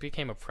because it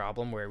became a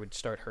problem where it would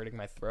start hurting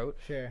my throat.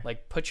 Sure.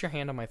 Like, put your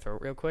hand on my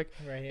throat real quick.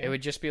 Right here. It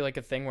would just be like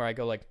a thing where I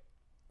go like,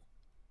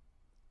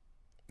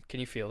 can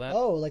you feel that?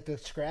 Oh, like the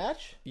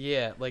scratch?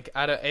 Yeah, like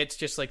it's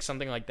just like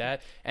something like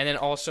that. And then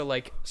also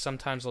like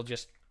sometimes I'll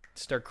just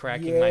start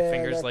cracking Yeah, my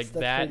fingers that's- like that's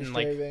that, pretty and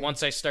like disturbing.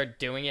 once I start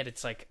doing it,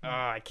 it's like, oh,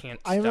 I can't.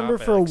 I remember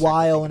stop it. for a Like, start to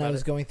while think when I about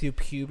was it. going through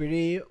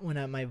puberty,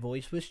 when my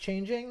voice was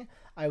changing,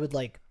 I would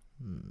like.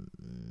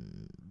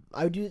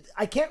 I would do.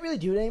 I can't really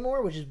do it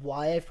anymore, which is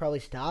why I've probably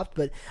stopped.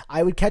 But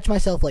I would catch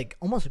myself like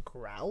almost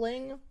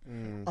growling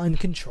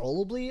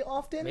uncontrollably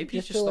often. Maybe you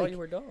just just to, thought like, you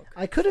were a dog.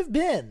 I could have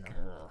been.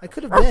 I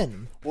could have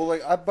been. Well,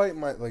 like I bite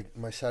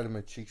my side of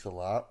my cheeks a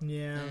lot.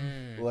 Yeah.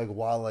 Like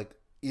while like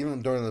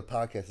even during the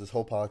podcast, this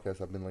whole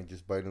podcast, I've been like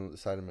just biting the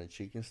side of my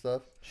cheek and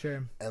stuff,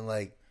 Sure. and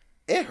like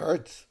it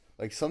hurts.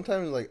 Like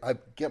sometimes like I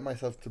get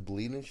myself to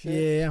bleed and shit.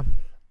 Yeah.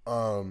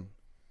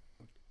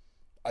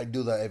 I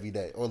do that every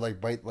day, or like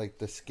bite like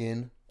the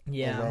skin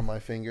Yeah. around my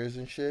fingers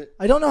and shit.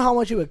 I don't know how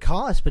much it would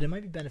cost, but it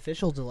might be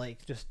beneficial to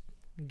like just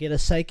get a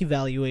psych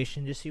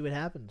evaluation, just see what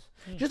happens.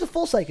 Just a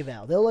full psych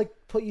eval. They'll like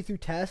put you through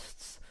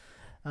tests.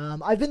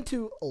 I've been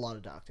to a lot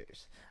of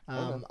doctors.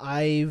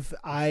 I've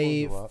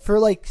a lot. for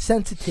like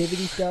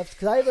sensitivity stuff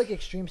because I have like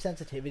extreme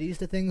sensitivities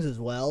to things as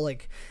well.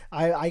 Like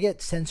I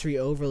get sensory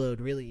overload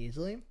really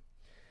easily.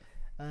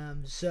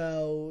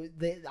 So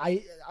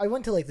I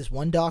went to like this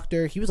one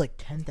doctor. He was like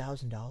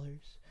 $10,000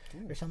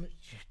 or something.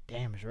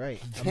 Damn, is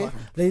right.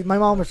 My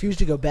mom refused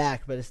to go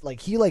back, but it's like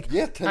he like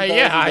Yeah,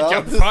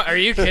 Are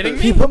you kidding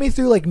he me? put me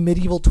through like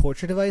medieval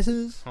torture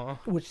devices, Huh.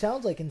 which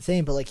sounds like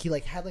insane, but like he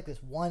like had like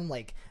this one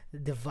like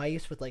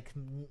device with like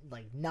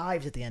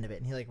knives at the end of it,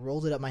 and he like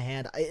rolled it up my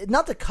hand,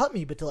 not to cut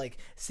me, but to like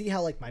see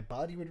how like my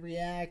body would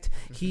react.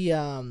 He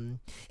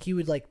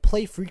would like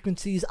play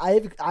frequencies.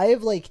 I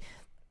have like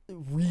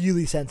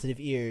really sensitive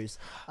ears.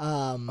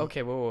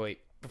 Okay, wait.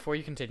 Before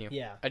you continue,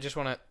 Yeah. I just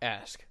want to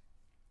ask,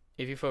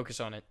 if you focus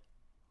on it,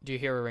 do you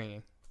hear a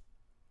ringing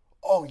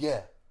Oh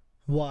yeah.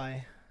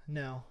 Why?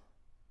 No,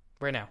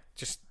 right now?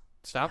 Just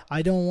stop.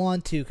 I don't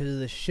want to because of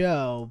the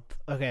show.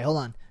 Okay, hold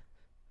on.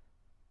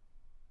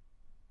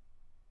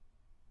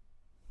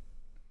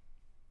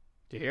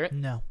 Do you hear it?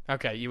 No,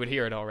 Okay, you would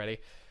hear it already.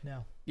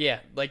 no. Yeah,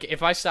 like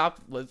if I stop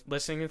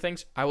listening to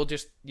things,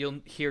 you'll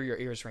hear your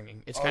ears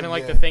ringing. It's Oh, kind of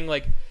like yeah. the thing,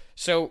 like,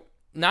 so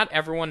not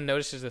everyone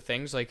notices the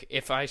things. Like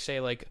if I say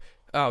like,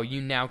 oh, you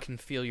now can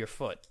feel your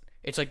foot.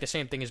 It's like the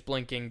same thing as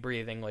blinking,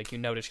 breathing. Like you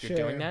notice you're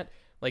doing Sure. that.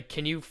 Like,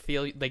 can you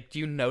feel, like, do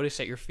you notice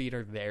that your feet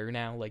are there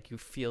now? Like you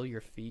feel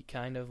your feet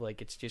kind of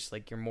like it's just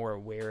like you're more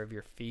aware of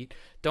your feet.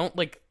 Don't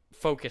like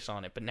focus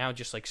on it, but now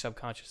just like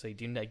subconsciously,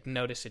 do you like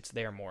notice it's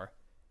there more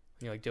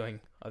when you're like doing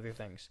other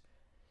things?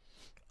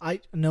 I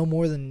know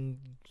more than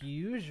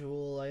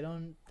usual. I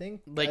don't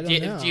think. Like, I do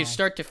don't you know.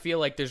 start to feel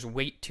like there's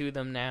weight to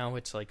them now?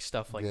 It's like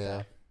stuff like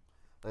Yeah.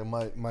 that.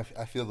 Like my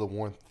I feel the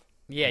warmth.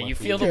 Yeah, My you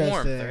feet. feel the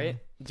warmth, Interesting. right?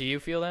 Do you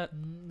feel that?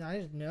 I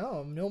just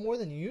no more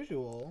than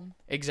usual.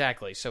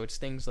 Exactly. So it's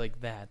things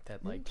like that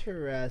like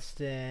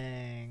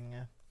Interesting.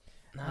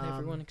 not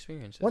everyone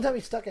experiences. One time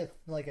he stuck a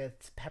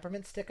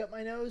peppermint stick up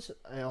my nose.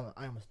 I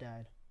almost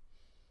died.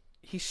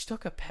 He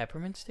stuck a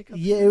peppermint stick up?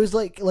 Yeah, it was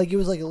like a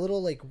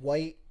little like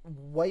white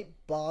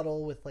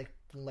bottle with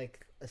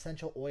like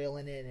essential oil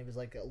in it, and it was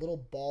like a little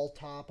ball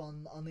top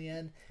on the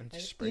end. And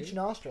And sprayed each it?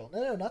 nostril.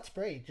 No, not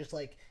sprayed. Just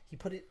like he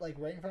put it like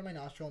right in front of my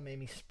nostril and made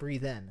me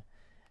breathe in.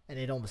 And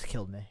it almost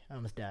killed me. I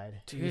almost died.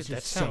 It Dude, was that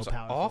just sounds so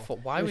powerful. awful.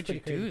 Why It was would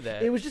you pretty do crazy.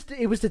 that?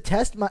 It was to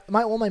test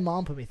my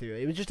mom put me through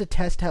it. It was just to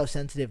test how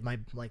sensitive I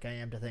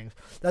am to things.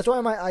 That's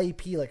why my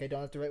IEP, like, I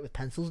don't have to write with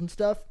pencils and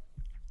stuff,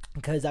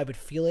 because I would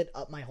feel it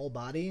up my whole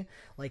body,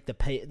 like the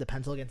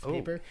pencil against the Oh.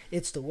 paper.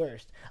 It's the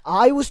worst.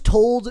 I was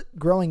told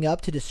growing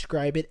up to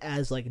describe it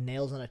as like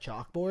nails on a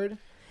chalkboard.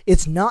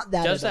 It's not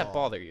that. Does at that all.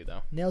 bother you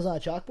though? Nails on a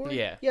chalkboard?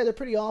 Yeah. Yeah, they're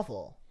pretty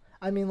awful.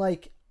 I mean,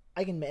 like,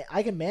 I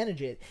can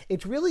manage it.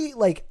 It's really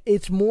like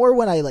it's more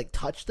when I like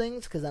touch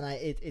things, because then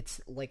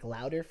it's like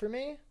louder for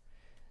me.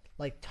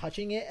 like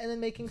touching it and then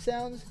making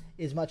sounds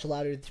is much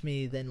louder to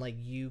me than like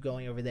you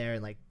going over there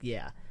and like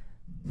yeah.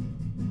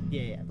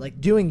 Like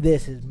doing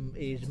this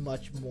is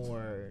much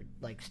more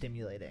like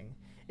stimulating.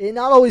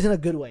 Not always in a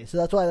good way, so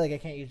that's why like I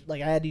can't use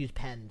like I had to use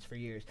pens for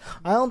years.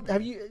 I don't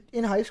have you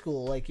in high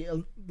school like it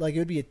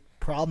would be a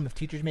problem if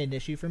teachers made an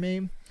issue for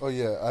me. Oh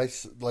yeah,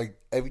 like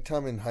every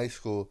time in high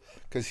school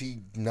because he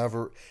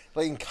never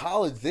like in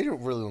college they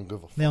don't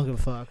give a fuck. They don't give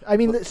a fuck. I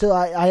mean, so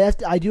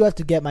I do have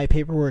to get my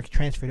paperwork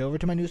transferred over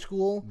to my new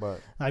school. But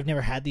I've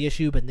never had the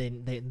issue, but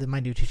my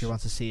new teacher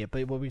wants to see it.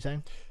 But what were you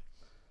saying?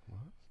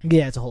 What?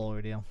 Yeah, it's a whole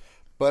ordeal.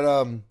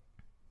 But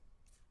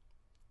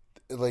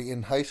like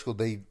in high school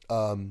they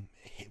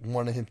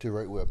wanted him to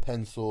write with a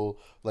pencil,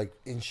 like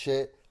in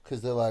shit,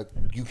 because they're like,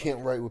 you can't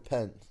write with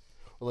pens.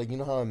 Or like, you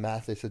know how in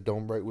math they said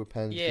don't write with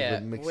pens, yeah,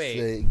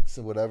 mistakes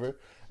and whatever,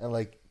 and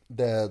like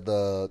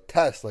the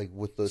test, like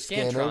with the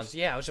scanners.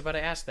 Yeah, I was about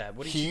to ask that.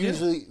 What did you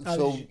usually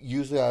do?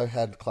 Usually I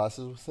had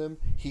classes with him.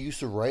 He used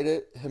to write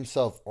it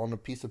himself on a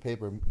piece of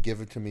paper, and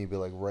give it to me, be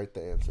like, write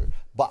the answer.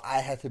 But I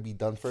had to be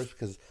done first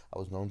because I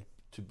was known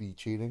to be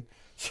cheating.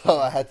 So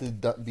I had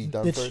to be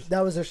done first.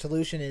 That was their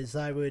solution. Is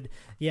I would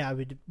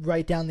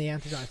write down the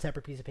answers on a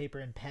separate piece of paper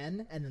and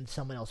pen, and then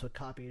someone else would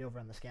copy it over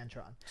on the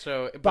Scantron.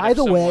 So, by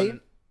the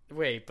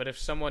way, but if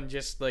someone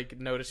just like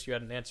noticed you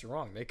had an answer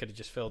wrong, they could have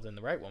just filled in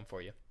the right one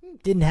for you.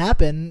 Didn't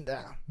happen.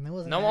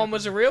 No one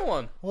was a real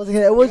one.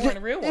 It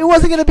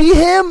wasn't gonna be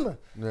him.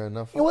 Yeah,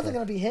 no. It wasn't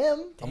gonna be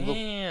him.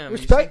 Damn.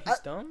 Respect. You think he's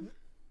dumb?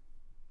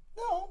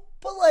 No,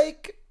 but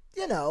like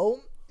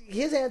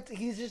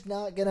he's just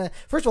not gonna.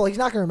 First of all, he's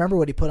not gonna remember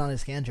what he put on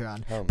his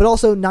Scantron. But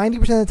also,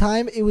 90% of the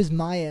time, it was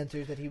my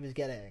answers that he was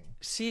getting.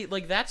 See,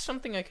 like that's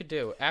something I could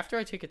do. After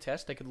I take a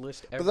test, I could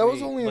list every. But that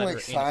was only letter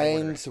like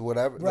science or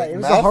whatever. Right, like, it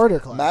was a harder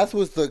class. Math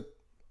was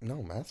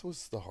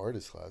the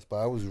hardest class, but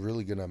I was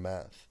really good at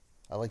math.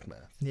 I like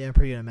math. Yeah, I'm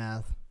pretty good at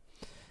math.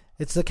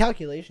 It's the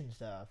calculation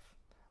stuff.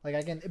 Like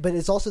but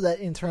it's also that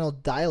internal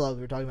dialogue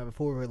we were talking about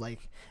before, where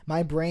like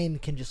my brain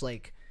can just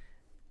like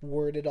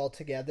word it all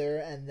together,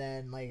 and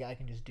then like I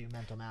can just do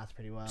mental math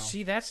pretty well.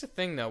 See, that's the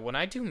thing though. When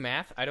I do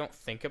math, I don't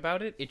think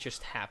about it. It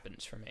just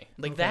happens for me.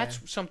 Like that's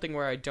something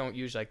where I don't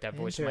use like that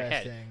voice in my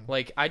head.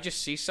 Like I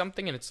just see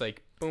something and it's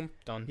like boom,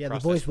 done. Yeah,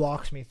 process. the voice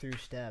walks me through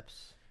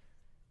steps.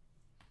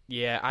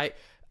 Yeah,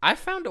 I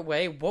found a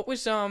way. What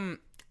was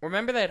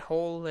remember that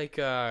whole like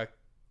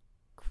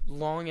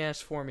long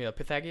ass formula,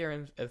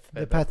 Pythagorean?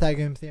 The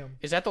Pythagorean theorem.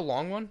 Is that the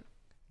long one?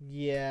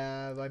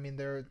 Yeah, I mean,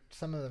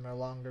 some of them are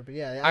longer, but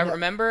yeah. I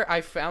remember I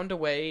found a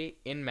way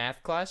in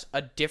math class,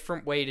 a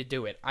different way to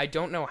do it. I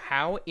don't know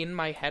how. In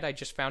my head, I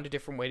just found a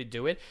different way to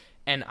do it,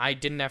 and I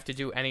didn't have to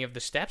do any of the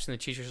steps. And the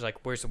teacher's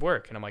like, "Where's the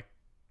work?" And I'm like,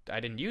 "I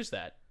didn't use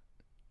that."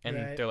 And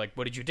they're like,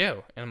 "What did you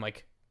do?" And I'm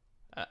like,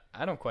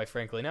 "I don't quite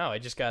frankly know. I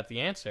just got the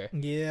answer."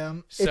 Yeah.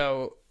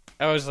 So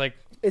I was like,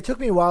 it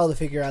took me a while to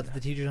figure out that the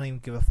teachers don't even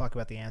give a fuck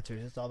about the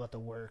answers. It's all about the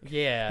work.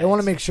 Yeah. They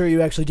want to make sure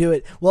you actually do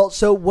it. Well,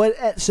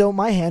 so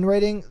my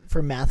handwriting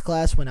for math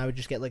class, when I would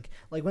just get like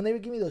when they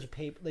would give me those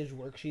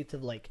worksheets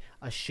of like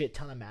a shit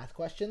ton of math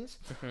questions,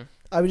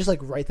 I would just like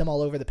write them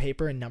all over the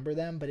paper and number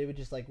them, but it would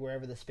just like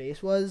wherever the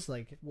space was,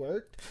 like it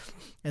worked.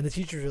 And the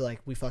teachers were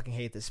like, we fucking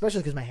hate this, especially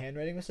because my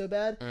handwriting was so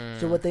bad.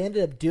 So what they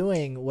ended up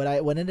doing, what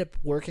ended up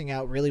working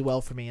out really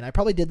well for me, and I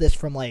probably did this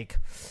from like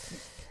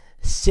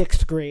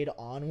 6th grade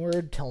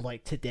onward till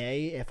like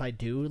today, if I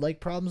do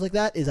like problems like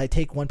that, is I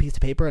take one piece of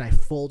paper and I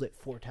fold it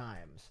 4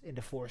 times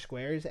into 4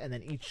 squares, and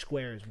then each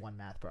square is one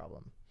math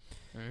problem.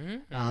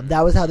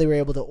 That was how they were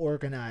able to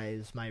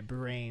organize my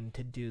brain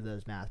to do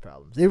those math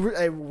problems. It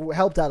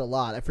helped out a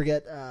lot. I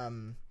forget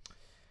the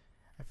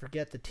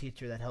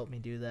teacher that helped me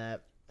do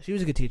that. She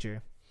was a good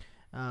teacher.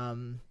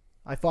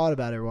 I fought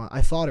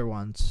her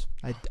once.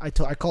 I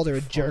called her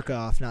a jerk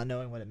off, not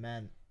knowing what it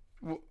meant.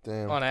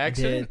 Damn. On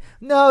accident?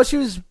 No,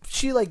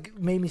 she like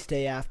made me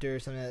stay after or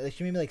something. Like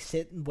she made me like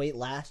sit and wait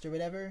last or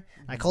whatever.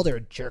 And I called her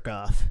a jerk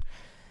off,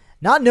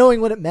 not knowing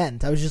what it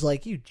meant. I was just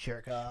like, you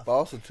jerk off. But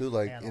also too,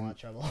 like in a lot of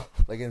trouble.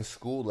 Like in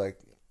school, like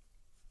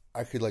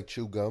I could like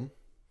chew gum.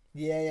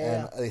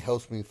 Yeah. And it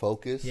helps me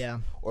focus. Yeah.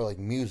 Or like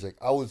music.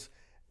 I was,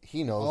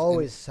 he knows.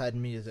 Always had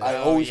music. I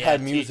always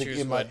had music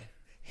in my.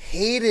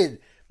 Hated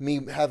me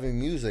having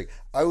music.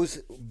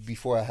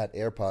 Before I had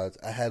AirPods,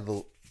 I had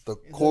the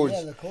chords,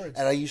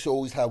 and I used to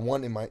always have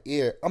one in my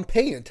ear. I'm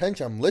paying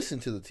attention. I'm listening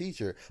to the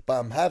teacher, but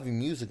I'm having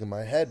music in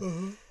my head.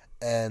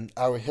 And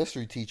our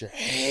history teacher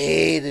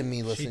hated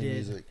me listening to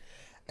music.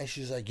 And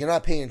she's like, "You're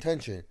not paying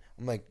attention."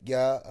 I'm like,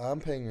 "Yeah, I'm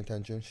paying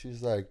attention."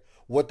 She's like,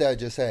 "What did I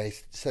just say?" I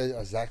said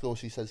exactly what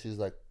she said. She's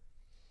like,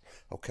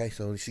 "Okay."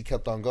 So she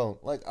kept on going.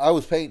 Like I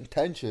was paying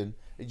attention.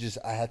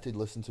 I had to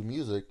listen to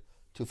music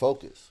to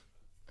focus.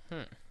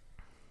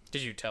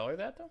 Did you tell her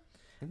that though?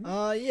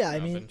 Yeah, I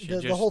mean,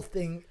 the whole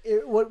thing,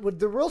 what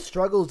the real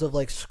struggles of,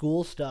 like,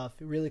 school stuff,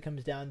 it really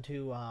comes down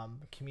to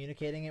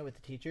communicating it with the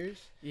teachers.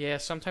 Yeah,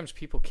 sometimes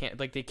people can't,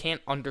 like, they can't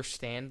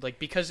understand, like,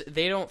 because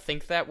they don't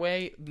think that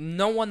way.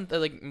 No one,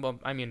 like, well,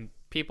 I mean,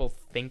 people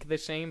think the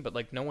same, but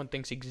like no one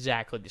thinks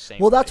exactly the same.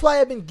 Well, that's why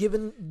I've been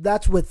given.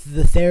 That's what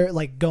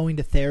like going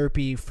to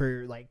therapy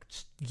for like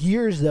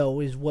years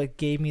though is what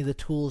gave me the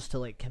tools to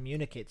like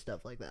communicate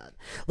stuff like that.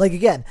 Like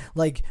again,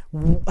 like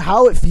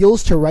how it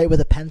feels to write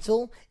with a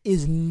pencil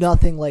is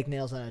nothing like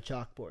nails on a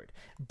chalkboard.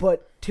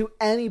 But to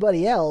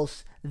anybody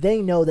else,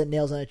 they know that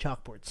nails on a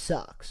chalkboard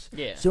sucks.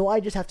 Yeah. So I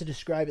just have to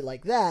describe it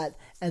like that,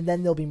 and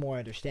then they'll be more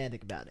understanding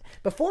about it.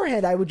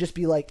 Beforehand, I would just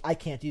be like, I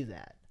can't do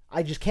that.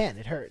 I just can't.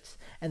 It hurts.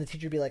 And the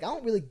teacher would be like, I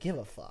don't really give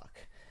a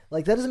fuck.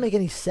 Like, that doesn't make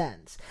any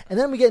sense. And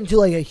then we get into,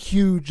 like, a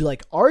huge,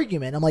 like,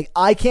 argument. I'm like,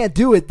 I can't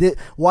do it.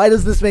 Why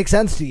does this make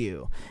sense to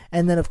you?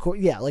 And then, of course,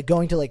 yeah, like,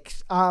 going to, like,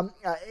 I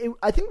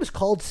think it was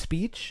called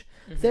speech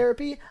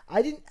therapy.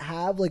 I didn't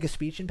have, like, a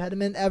speech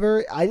impediment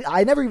ever.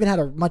 I never even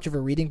had much of a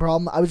reading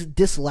problem. I was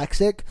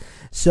dyslexic.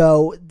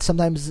 So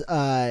sometimes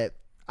I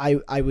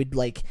would,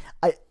 like,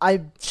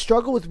 I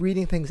struggle with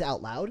reading things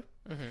out loud.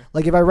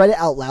 Like, if I read it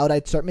out loud,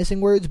 I'd start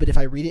missing words, but if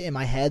I read it in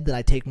my head, then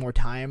I take more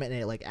time and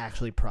it, like,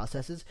 actually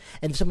processes.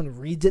 And if someone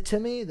reads it to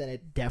me, then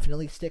it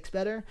definitely sticks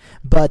better.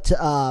 But,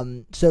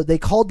 so they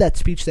called that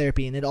speech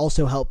therapy, and it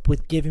also helped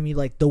with giving me,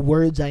 like, the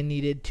words I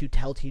needed to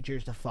tell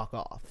teachers to fuck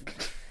off.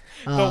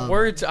 The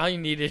words I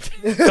needed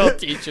to tell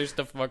teachers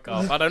to fuck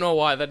off. I don't know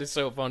why. That is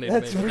so funny to me.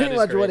 That's pretty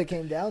much what it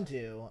came down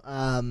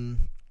to.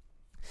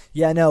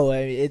 Yeah, no,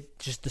 it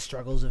just the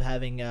struggles of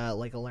having,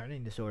 like, a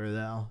learning disorder,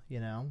 though, you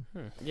know?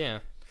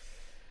 Yeah.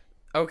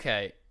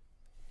 Okay,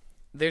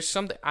 there's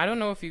something, I don't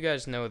know if you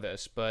guys know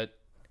this, but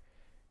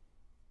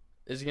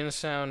it's going to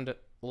sound a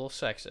little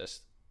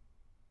sexist.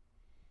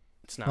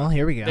 It's not. Well,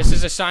 here we go. This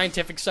is a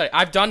scientific study.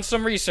 I've done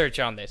some research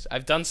on this.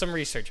 I'm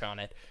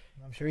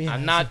sure you have.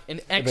 I'm not an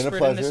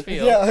expert in this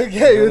field. Yeah,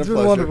 okay, it's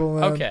been wonderful,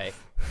 man. Okay,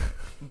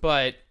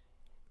 but,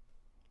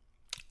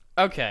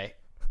 okay.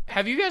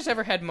 Have you guys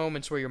ever had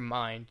moments where your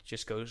mind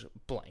just goes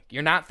blank?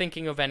 You're not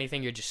thinking of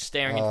anything. You're just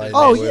staring into the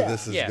Oh, where yeah.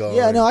 this is Yeah. going.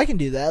 Yeah, no, I can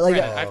do that. Like,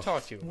 I've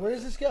talked to you. where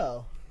does this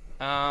go?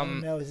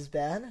 No, is this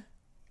bad?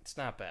 It's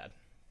not bad.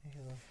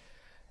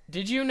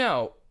 Did you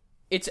know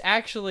it's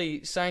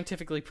actually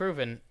scientifically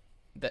proven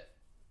that...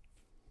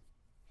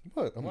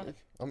 What?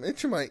 I'm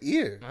itching my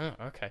ear.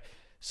 Oh, okay.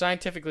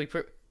 Scientifically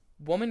proven...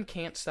 Women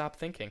can't stop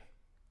thinking.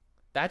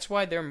 That's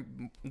why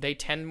they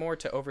tend more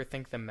to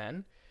overthink than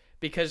men.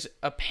 Because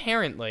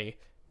apparently...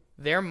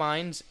 their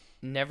minds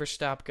never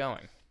stop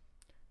going.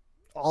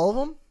 All of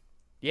them?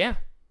 Yeah.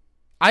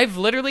 I've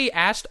literally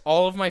asked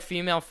all of my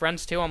female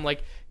friends, too. I'm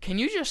like, can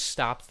you just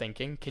stop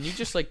thinking? Can you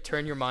just, like,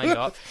 turn your mind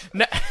off?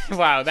 No,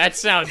 wow, that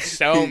sounds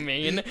so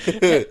mean.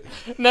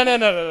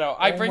 No.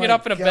 I bring it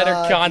up in a better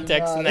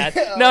context than that.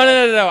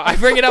 No. I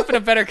bring it up in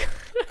a better...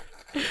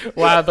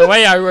 Wow, the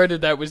way I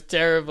worded that was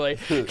terribly.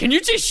 Can you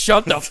just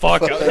shut the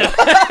fuck up?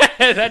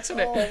 That's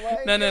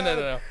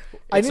no.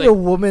 I need a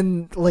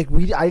woman, like,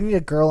 I need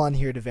a girl on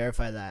here to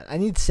verify that. I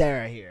need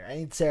Sarah here. I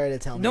need Sarah to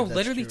tell me. No, if that's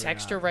literally true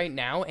text or her not. right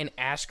now and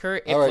ask her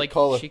if, All right, like,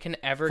 call her. she can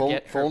ever Phone,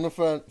 get her. phone a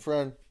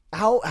friend.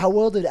 How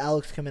well did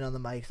Alex come in on the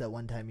mics that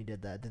one time you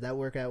did that? Did that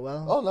work out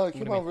well? Oh, no, it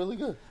came out really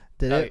good.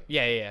 Did it?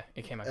 Yeah.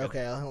 It came out good.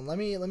 Okay, hold on. Let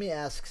me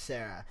ask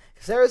Sarah.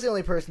 Sarah's the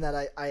only person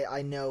that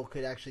I know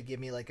could actually give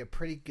me, like, a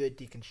pretty good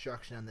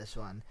deconstruction on this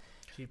one.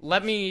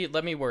 Let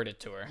me word it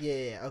to her.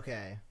 Yeah,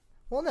 okay.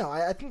 Well, no,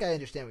 I think I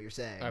understand what you're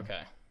saying. Okay.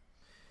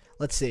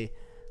 Let's see.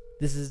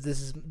 This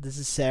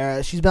is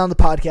Sarah. She's been on the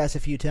podcast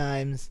a few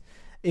times.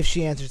 If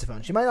she answers the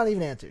phone, she might not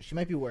even answer. She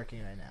might be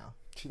working right now.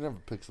 She never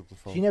picks up the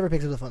phone. She never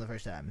picks up the phone the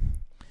first time.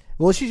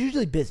 Well, she's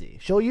usually busy.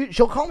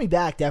 She'll call me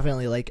back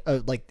definitely like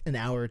an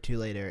hour or two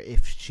later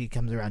if she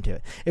comes around to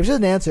it. If she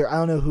doesn't answer, I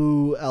don't know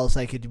who else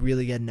I could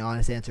really get an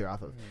honest answer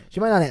off of. She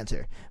might not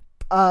answer.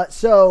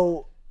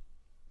 So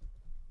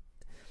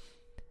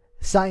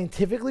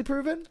scientifically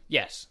proven?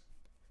 Yes.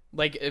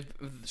 Like, if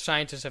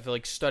scientists have,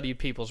 like, studied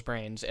people's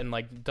brains and,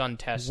 like, done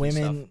tests and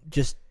Women stuff.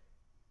 just...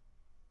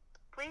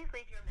 Please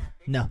leave your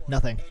message. No,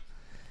 nothing.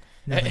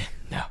 Nothing.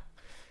 No.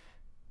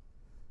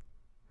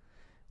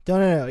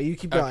 No, you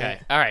keep going.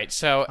 Okay. All right.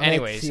 So, I'm gonna see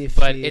anyways, if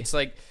but she- it's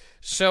like,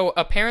 so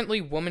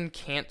apparently women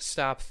can't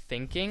stop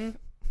thinking,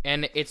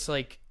 and it's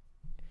like,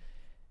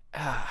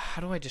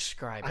 how do I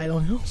describe it? I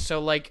don't know.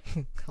 So, like,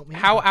 Help me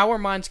how out. our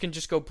minds can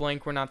just go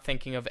blank, we're not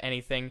thinking of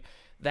anything.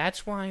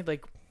 That's why,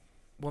 like,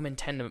 women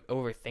tend to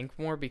overthink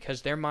more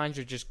because their minds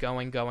are just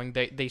going.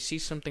 They see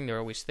something, they're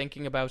always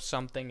thinking about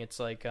something. It's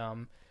like,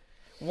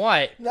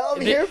 what? No,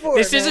 I'm here for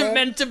This it, isn't man.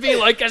 meant to be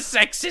like a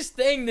sexist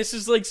thing. This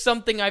is like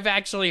something I've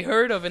actually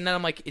heard of, and then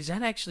I'm like, is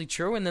that actually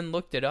true? And then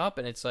looked it up,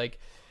 and it's like,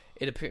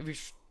 it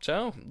appears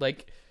so.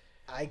 Like,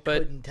 I but-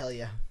 couldn't tell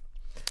you.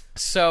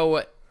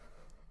 so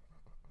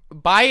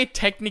by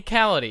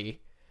technicality,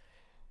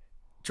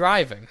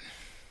 driving.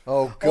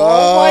 Oh, God.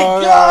 Oh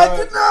my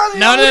God!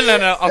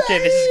 No. Okay,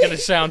 this is gonna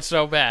sound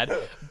so bad,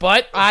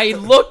 but I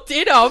looked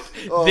it up.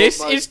 Oh This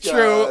my is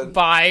true God.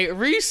 by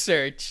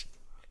research.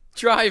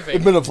 Driving.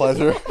 It's been a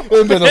pleasure.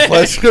 It's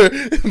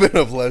been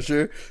a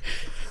pleasure.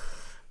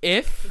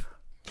 If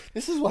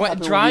This is what When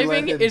happens driving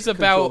when you let him is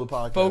control about the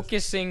podcast.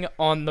 focusing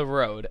on the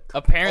road.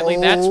 Apparently,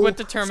 that's Oh what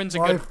determines a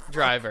good my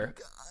driver.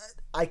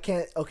 I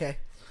can't. Okay.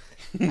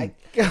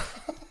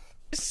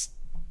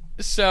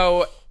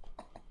 So,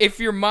 if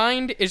your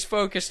mind is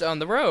focused on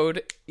the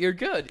road, you're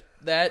good.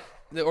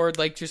 Or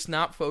like just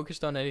not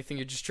focused on anything,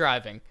 you're just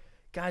driving.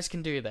 Guys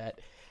can do that.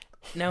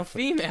 Now,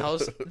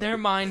 females, their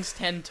minds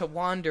tend to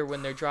wander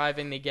when they're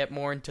driving. They get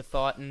more into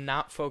thought and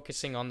not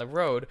focusing on the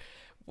road,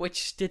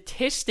 which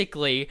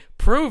statistically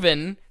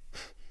proven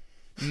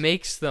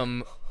makes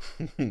them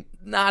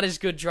not as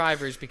good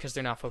drivers because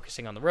they're not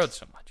focusing on the road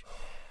so much.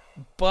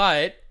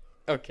 But,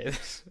 okay,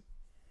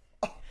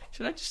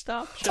 should I just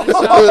stop? Should I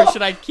stop or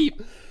should I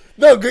keep...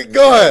 No, go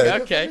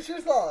ahead. Okay. Finish your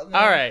thought,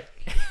 man. All right.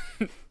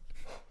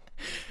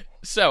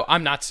 So,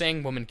 I'm not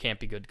saying women can't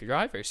be good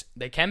drivers.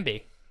 They can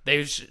be.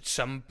 There's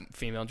some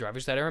female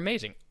drivers that are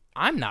amazing.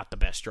 I'm not the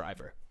best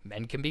driver.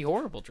 Men can be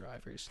horrible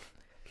drivers.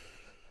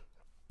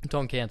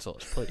 Don't cancel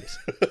us, please.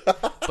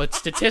 But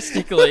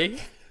statistically,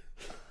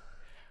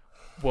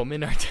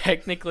 women are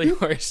technically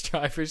worse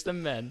drivers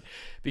than men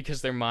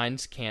because their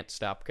minds can't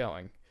stop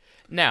going.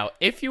 Now,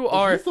 if you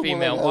are a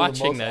female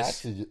watching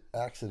this...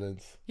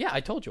 Accidents. Yeah, I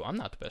told you, I'm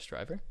not the best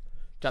driver.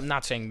 I'm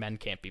not saying men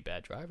can't be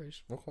bad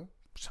drivers. Okay.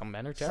 Some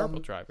men are terrible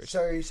drivers.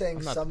 So are you saying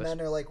I'm not some the best.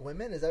 men are like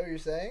women? Is that what you're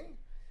saying?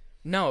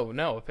 No.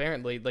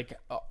 Apparently, like,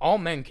 all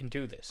men can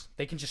do this.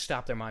 They can just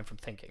stop their mind from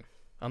thinking.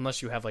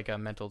 Unless you have, like, a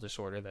mental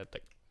disorder that,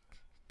 like,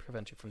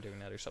 prevents you from doing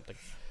that or something.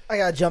 I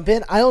gotta jump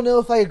in. I don't know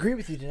if I agree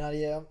with you,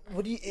 Donadio.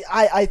 What do you?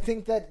 I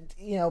think that,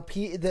 you know,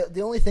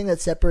 the only thing that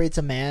separates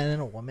a man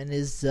and a woman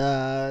is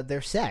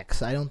their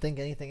sex. I don't think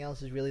anything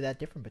else is really that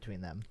different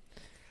between them.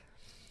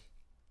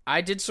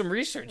 I did some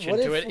research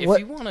into it. If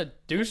you want to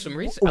do some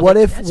research, what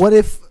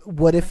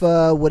if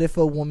a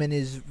woman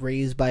is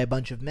raised by a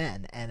bunch of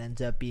men and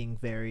ends up being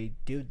very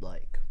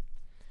dude-like?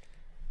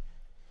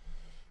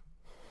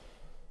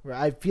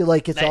 I feel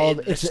like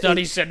the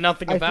study said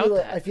nothing about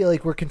that. I feel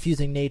like we're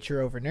confusing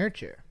nature over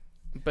nurture.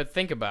 But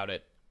think about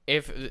it.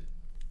 If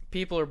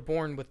people are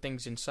born with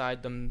things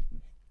inside them,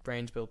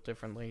 brains built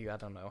differently, I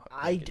don't know.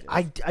 I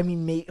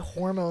mean,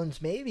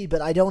 hormones maybe,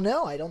 but I don't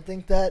know. I don't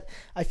think that.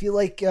 I feel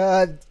like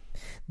it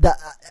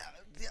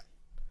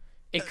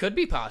could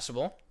be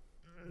possible.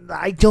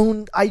 I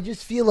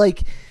just feel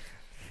like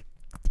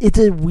it's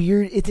a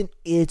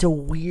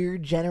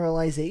weird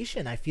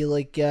generalization. I feel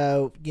like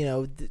I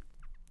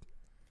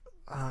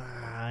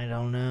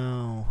don't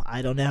know.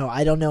 I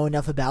don't know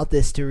enough about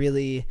this to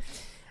really.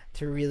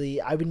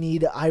 I would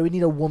need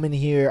a woman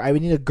here. I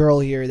would need a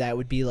girl here that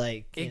would be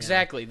like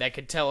exactly that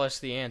could tell us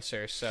the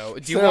answer. So,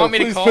 do you Sarah, want me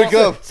to call? Pick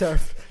up. Sarah,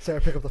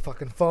 pick up the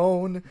fucking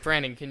phone.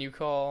 Brandon, can you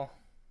call?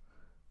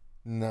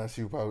 No,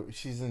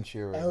 she's in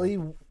cheer right Ellie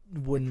now.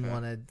 wouldn't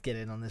want to get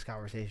in on this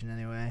conversation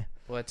anyway.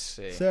 Let's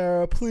see.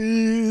 Sarah,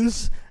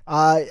 please.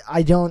 We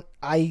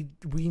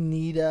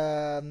need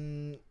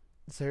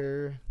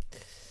sir.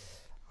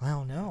 I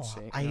don't know.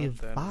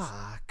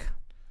 Fuck.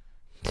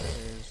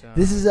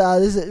 This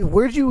is.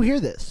 Where'd you hear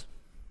this?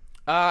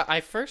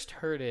 I first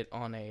heard it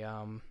on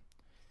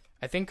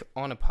I think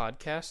on a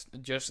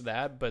podcast, just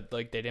that, but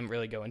like they didn't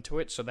really go into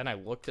it. So then I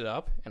looked it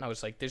up, and I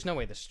was like, "There's no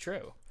way this is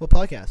true." What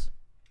podcast?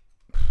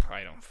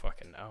 I don't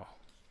fucking know.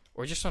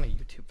 Or just on a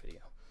YouTube video.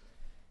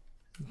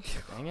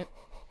 Dang it!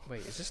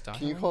 Wait, is this done?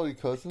 Can you call your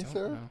cousin,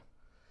 Sarah?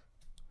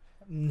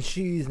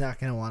 She's not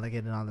gonna want to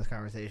get in on this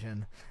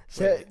conversation.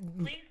 Sarah,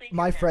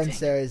 my friend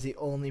Sarah is the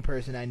only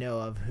person I know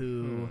of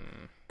who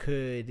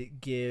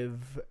could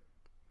give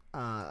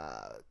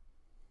a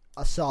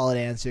solid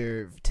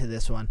answer to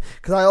this one.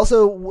 Because I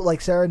also,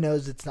 like, Sarah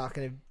knows it's not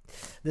gonna.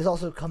 This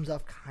also comes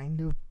off kind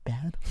of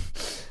bad.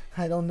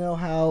 I don't know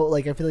how.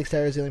 Like, I feel like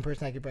Sarah's the only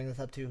person I could bring this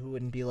up to who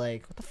wouldn't be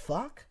like, "What the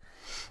fuck?"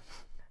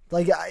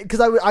 Like, because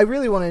I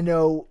really want to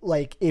know,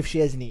 like, if she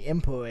has any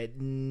input,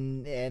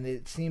 and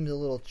it seems a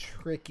little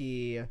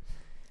tricky. I'm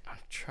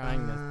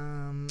trying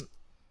to.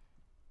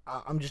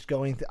 I'm just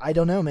going through. I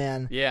don't know,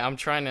 man. Yeah, I'm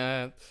trying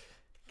to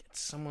get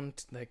someone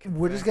that can.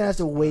 We're just gonna have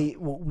to wait.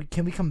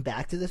 Can we come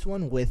back to this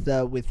one with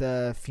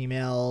a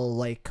female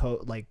like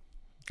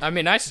I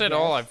mean, I said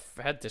all I've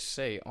had to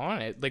say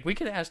on it. Like, we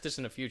could ask this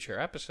in a future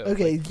episode.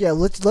 Okay, like, yeah.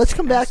 Let's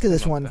come back to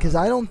this one because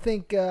I don't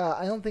think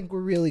we're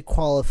really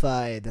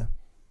qualified.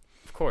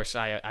 Of course,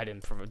 I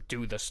didn't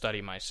do the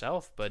study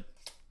myself, but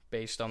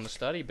based on the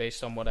study,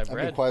 based on what I've I've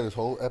read. been quiet this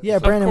whole episode. Yeah,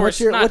 Brandon.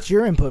 course What's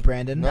your input,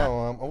 Brandon? No,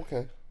 I'm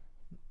okay.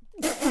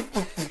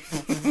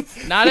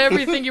 Not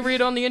everything you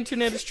read on the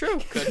internet is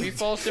true. Could be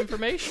false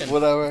information.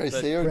 Whatever I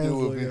say or do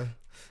will be.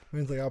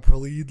 Brandon's like, I'll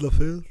plead the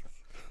fifth.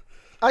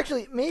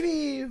 Actually,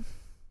 maybe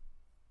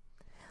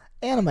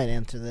Anna might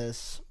answer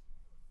this.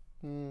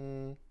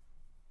 Do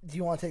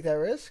you want to take that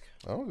risk?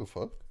 I don't give a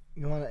fuck.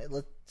 You want to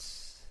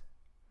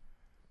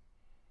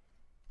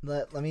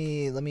let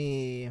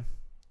me.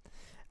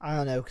 I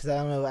don't know because I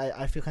don't know.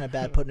 I feel kind of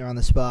bad putting her on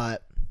the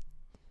spot.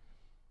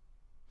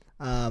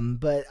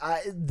 But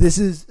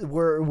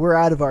we're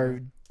out of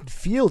our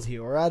field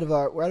here. We're out of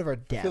our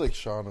depth. I feel like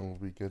Shauna will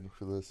be good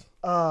for this.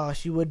 Oh,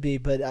 she would be,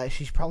 but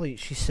she's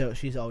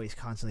always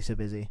constantly so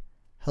busy.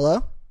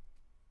 Hello.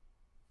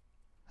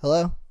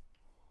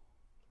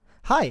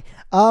 Hi.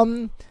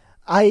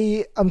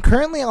 I'm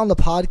currently on the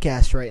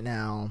podcast right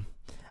now.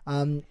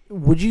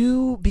 Would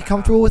you be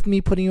comfortable with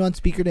me putting you on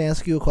speaker to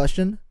ask you a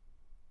question?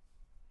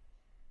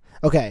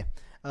 Okay.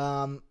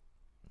 I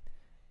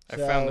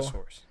found the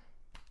source.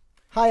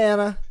 Hi,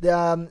 Anna.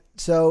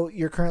 So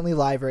you're currently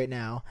live right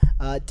now.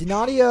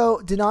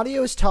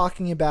 Donadio is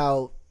talking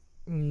about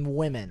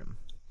women.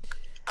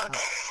 Okay.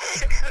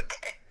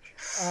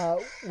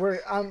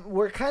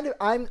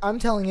 I'm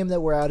telling him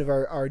that we're out of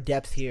our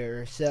depth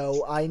here.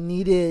 So I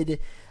needed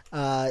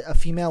a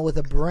female with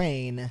a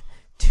brain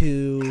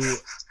to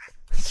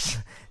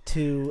Picked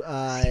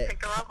the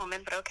wrong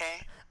woman, but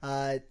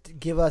okay.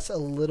 give us a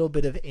little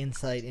bit of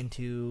insight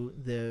into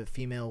the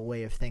female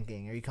way of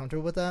thinking. Are you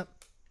comfortable with that?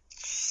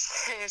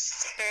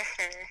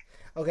 Sure.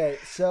 Okay,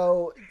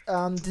 so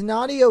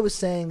Donadio was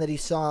saying that he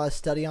saw a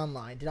study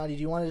online. Donadio,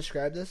 do you want to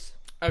describe this?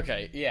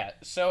 Okay, yeah.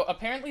 So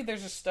apparently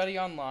there's a study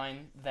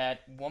online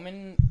that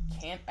women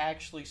can't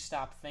actually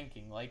stop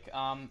thinking. Like,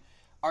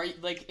 are you,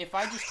 like, if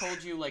I just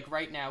told you, like,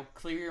 right now,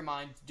 clear your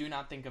mind, do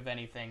not think of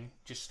anything,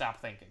 just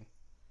stop thinking.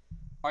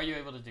 Are you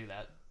able to do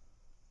that?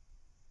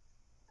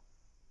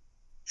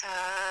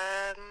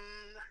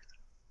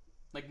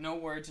 Like, no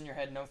words in your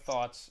head, no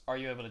thoughts. Are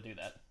you able to do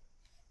that?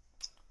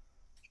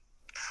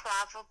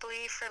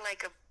 Probably for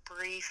like a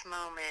brief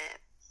moment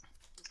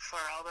before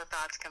all the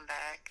thoughts come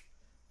back.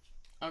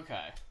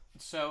 Okay.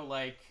 So,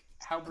 like,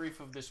 how brief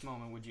would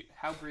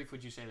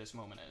you say this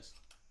moment is?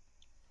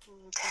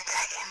 10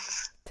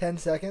 seconds. 10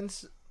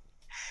 seconds?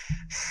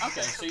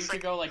 Okay, so you It's could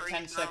like go a like brief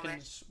 10 moment.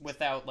 seconds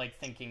without, like,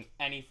 thinking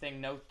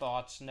anything, no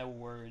thoughts, no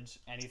words,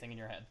 anything in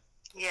your head.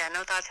 Yeah,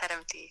 no thoughts, head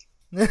empty.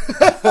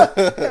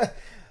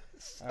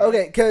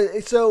 Okay,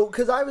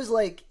 because I was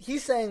like,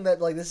 he's saying that,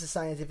 like, this is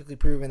scientifically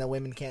proven that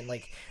women can't,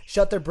 like,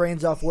 shut their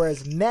brains off,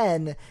 whereas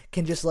men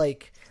can just,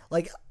 like,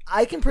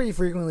 I can pretty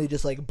frequently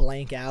just, like,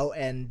 blank out,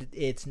 and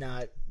it's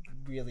not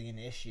really an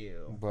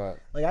issue. But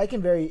Like, I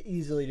can very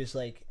easily just,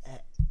 like,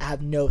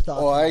 have no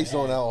thoughts. I in my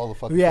zone head. out all the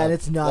fucking Yeah, time. and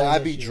it's not Like, an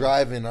I'd be issue.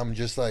 driving. I'm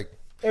just like,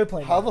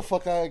 Airplane how mode. the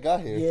fuck I got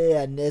here?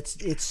 Yeah, and it's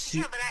Yeah,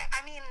 super. but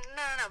I mean,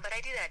 no, but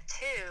I do that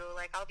too.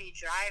 Like, I'll be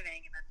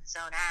driving and then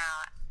zone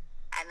out,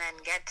 and then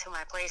get to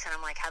my place, and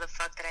I'm like, how the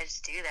fuck did I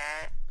just do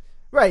that?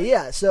 Right,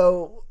 yeah.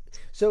 So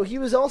he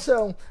was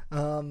also, I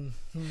don't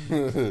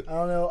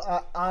know.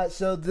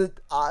 So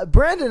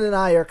Brandon and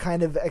I are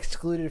kind of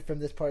excluded from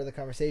this part of the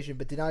conversation.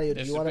 But Donadio, do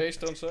Is you it want to?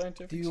 based on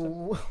scientific Do stuff?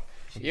 you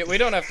Yeah, we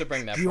don't have to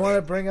bring that do you part want to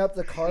up. bring up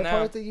the car No.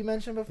 part that you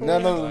mentioned before? No,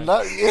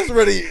 not. It's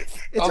already. It's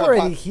on the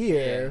already pod-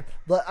 here.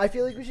 But I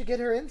feel like we should get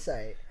her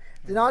insight.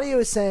 Donadio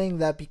is saying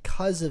that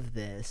because of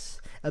this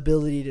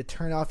ability to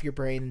turn off your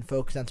brain and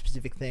focus on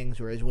specific things,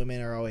 whereas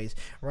women are always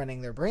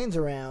running their brains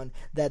around,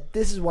 that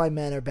this is why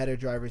men are better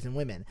drivers than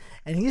women.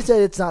 And he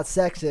said it's not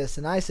sexist,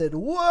 and I said,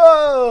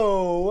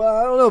 whoa,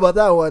 I don't know about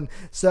that one.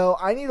 So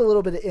I need a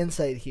little bit of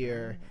insight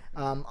here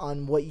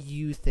on what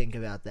you think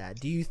about that.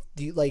 Do you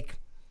like?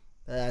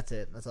 That's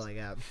it. That's all I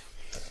got.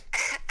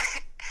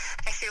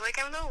 I feel like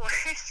I'm the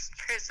worst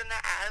person to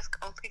ask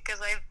only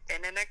because I've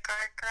been in a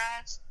car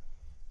crash.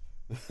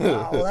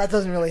 Well, that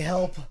doesn't really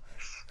help.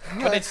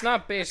 But it's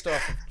not based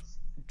off of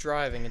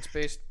driving. It's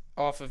based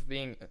off of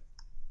being.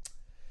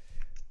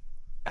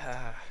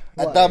 At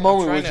that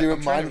moment, was your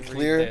I'm trying mind to read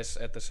clear? this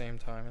at the same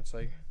time. It's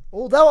like.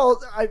 Well, that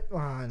all I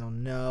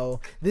don't know.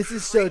 This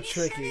is so Pretty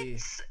sure tricky.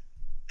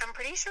 I'm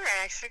pretty sure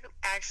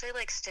actually,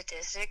 like,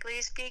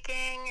 statistically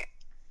speaking,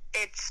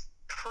 it's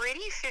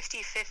pretty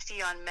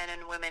 50-50 on men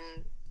and women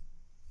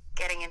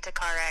getting into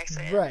car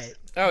accidents. Right.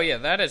 Oh yeah,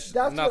 that has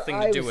That's nothing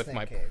what to I do was with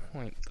my thinking.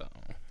 point, though.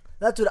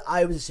 That's what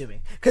I was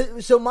assuming.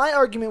 So my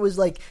argument was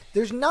like,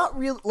 there's not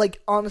real, like,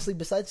 honestly,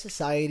 besides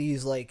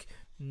society's like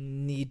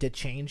need to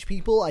change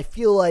people, I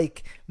feel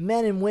like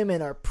men and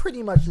women are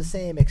pretty much the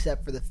same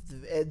except for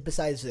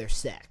besides their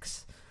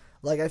sex.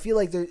 Like, I feel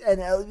like there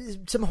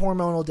and some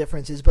hormonal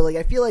differences, but like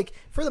I feel like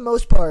for the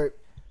most part,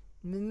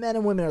 men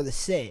and women are the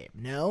same.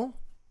 No.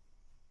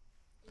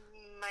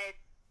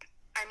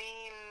 I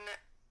mean,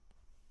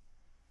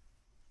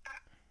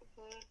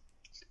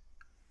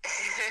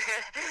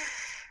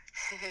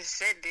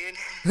 shit, dude.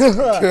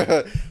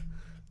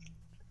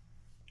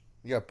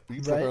 You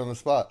put Right. her on the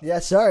spot. Yeah,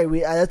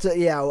 sorry. I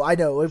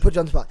know. We put you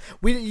on the spot.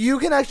 You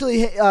can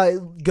actually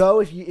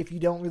go if you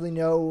don't really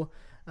know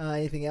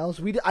anything else.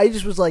 I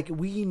just was like,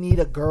 we need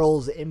a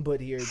girl's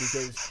input here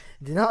because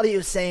Donadio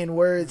is saying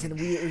words and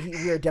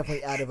we are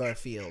definitely out of our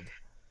field.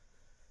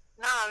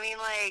 No, I mean,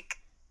 like,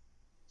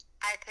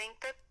 I think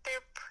that they're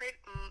pretty,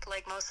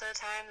 like, most of the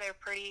time they're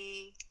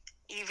pretty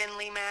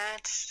evenly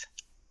matched,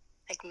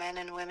 like men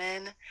and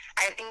women.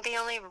 I think the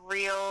only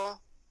real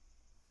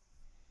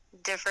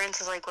difference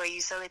is, like, what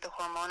you said, like, the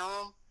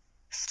hormonal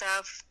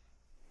stuff.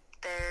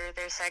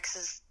 Their sex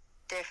is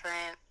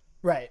different.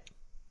 Right.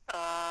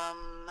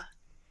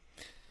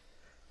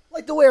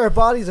 Like the way our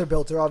bodies are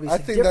built are I obviously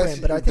think different, that's,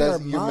 but I think our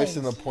you're minds.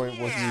 missing the point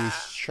what he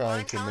was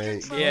trying to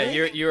make. intelligence Yeah,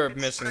 level, you're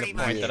it's missing the pretty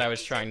point much that I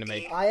was trying to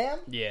make. 50-50. I am.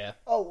 Yeah.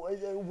 Oh,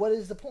 what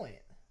is the point?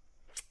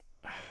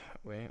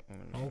 Wait.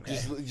 Okay.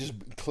 Just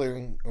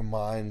clearing your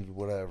mind,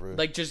 whatever.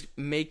 Like, just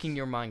making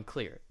your mind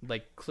clear.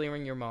 Like,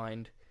 clearing your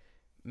mind.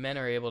 Men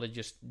are able to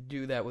just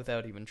do that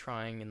without even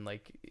trying, and,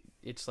 like,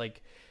 it's,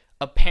 like,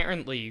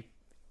 apparently,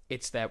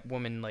 it's that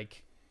woman,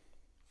 like,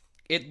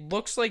 it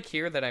looks like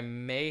here that I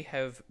may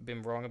have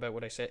been wrong about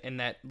what I said, and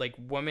that, like,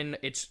 women,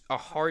 it's a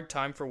hard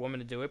time for women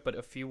to do it, but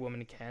a few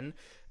women can.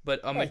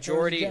 But a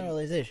majority...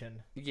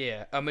 generalization.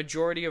 Yeah, a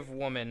majority of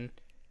women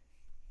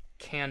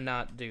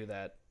cannot do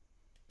that.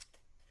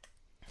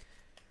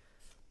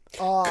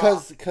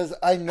 Because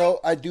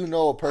I do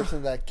know a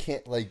person that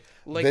can't, like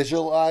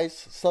visualize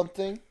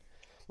something.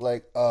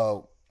 Like, that's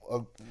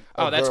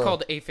girl.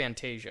 called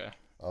aphantasia.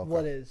 Okay.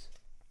 What is?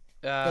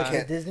 Like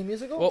a Disney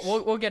musical?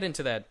 We'll get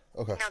into that.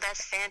 Okay. No,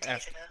 that's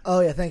Fantasia. Oh,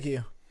 yeah, thank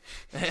you.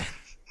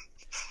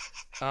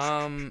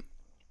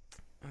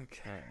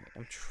 Okay,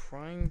 I'm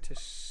trying to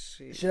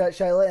see. Should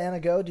I let Anna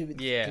go? Do we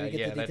Yeah,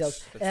 get the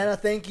details? that's Anna,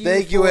 thank you.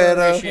 Thank you, for Anna.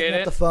 picking Appreciate up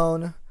it. the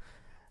phone.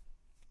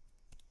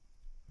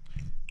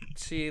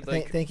 See,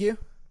 like, Thank you.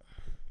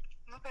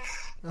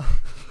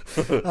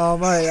 Okay. All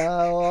right.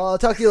 I'll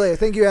talk to you later.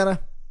 Thank you, Anna.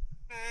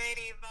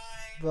 Alrighty,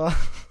 bye. Bye.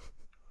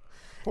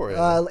 Poor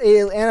Anna.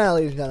 Anna,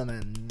 ladies and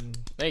gentlemen.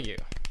 thank you.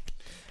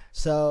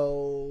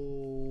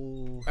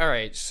 So, All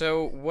right,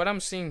 so what I'm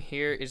seeing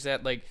here is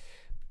that, like,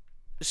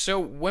 so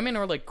women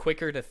are, like,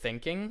 quicker to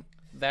thinking.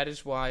 That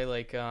is why,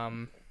 like,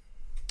 They're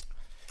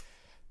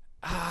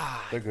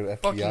good FBI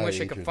fucking wish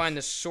I could agents. find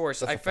the source.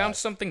 That's I a found fact.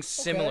 something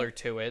similar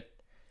to it.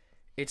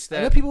 It's I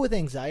know that people with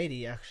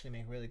anxiety actually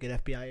make really good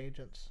FBI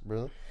agents.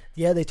 Really?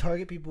 Yeah, they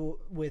target people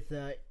with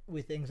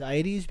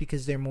anxieties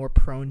because they're more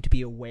prone to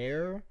be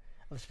aware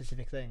of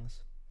specific things.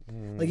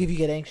 Like if you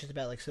get anxious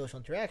about like social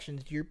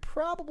interactions, you're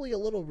probably a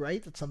little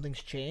right that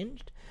something's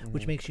changed,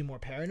 which makes you more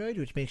paranoid,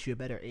 which makes you a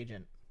better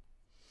agent.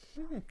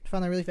 I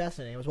found that really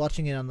fascinating. I was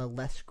watching it on the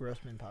Les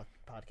Grossman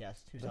podcast,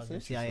 who's That's also a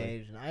CIA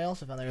interesting. agent. I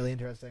also found that really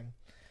interesting.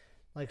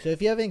 Like, so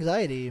if you have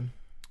anxiety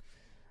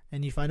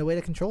and you find a way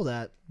to control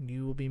that,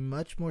 you will be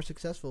much more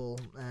successful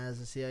as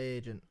a CIA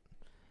agent.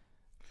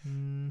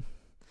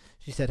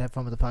 She said, "Have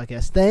fun with the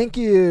podcast." Thank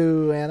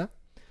you, Anna.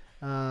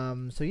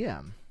 So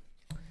yeah,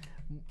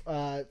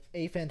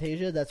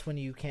 aphantasia. That's when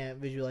you can't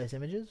visualize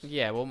images.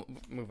 yeah, we'll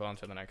move on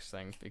to the next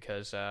thing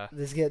because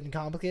This is getting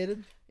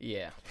complicated.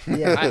 yeah.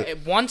 Yeah.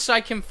 Once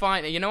I can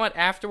find, you know what?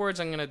 Afterwards,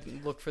 I'm gonna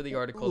look for the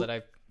article that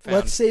I found.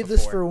 Let's save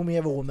this before. for when we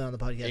have a woman on the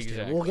podcast. Too.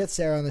 Exactly. We'll get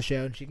Sarah on the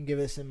show, and she can give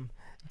us some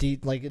a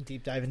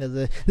deep dive into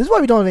the. This is why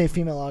we don't have any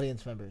female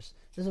audience members.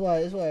 This is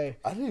why.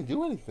 I didn't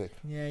do anything.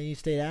 Yeah, you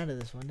stayed out of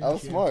this one. Didn't I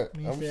was you? smart.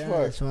 You I'm stayed out of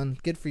smart. this one.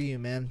 Good for you,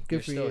 man. Good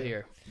You're for still you.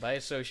 here. By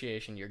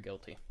association, you're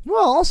guilty.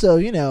 Well,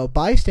 also,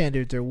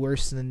 bystanders are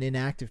worse than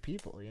inactive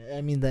people.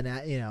 I mean,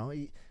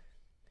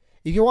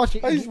 you're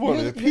watching. I just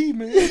wanted to pee,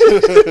 man.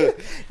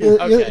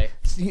 Okay.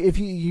 If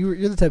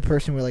you're the type of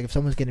person where, like, if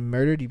someone's getting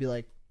murdered, you'd be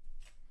like,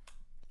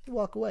 you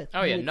walk away.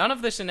 Oh yeah, none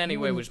of this in any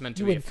way was meant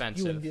to be You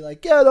offensive. wouldn't be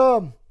like, get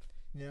him.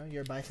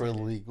 You're a For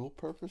bystander. legal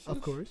purposes?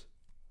 Of course.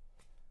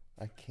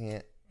 I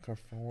can't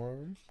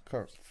confirm,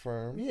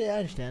 Yeah, I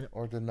understand it.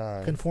 or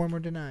deny. Conform or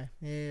deny.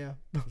 Yeah.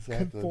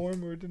 Exactly.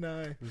 Conform or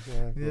deny.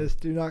 Exactly. Yes,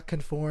 do not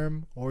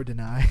conform or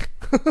deny.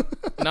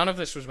 None of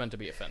this was meant to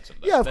be offensive.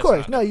 Though. Yeah, of That's course.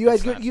 not- No, you had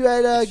that's good. not- You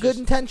had it's good just-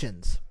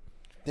 intentions.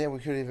 Damn, we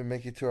couldn't even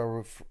make it to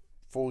our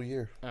full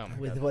year. Oh my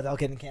Without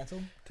getting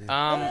canceled.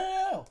 god.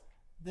 No.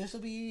 This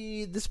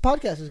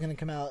podcast is going to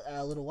come out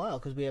a little while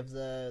because we have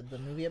the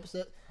movie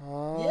episode.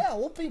 Yeah,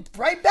 we'll be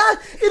right back.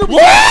 It'll be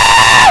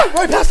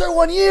right past our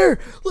 1 year.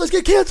 Let's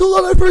get canceled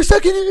on our first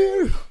second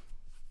year.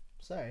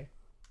 Sorry.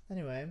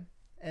 Anyway,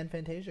 and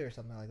Fantasia or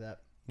something like that.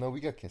 No, we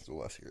got canceled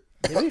last year.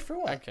 Maybe for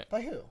what? Okay.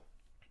 By who?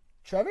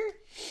 Trevor?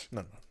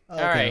 No. Oh,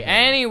 All right.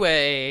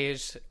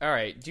 Anyways, all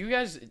right. Do you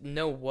guys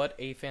know what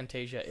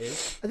aphantasia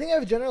is? I think I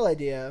have a general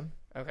idea.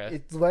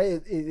 Okay.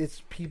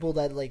 It's people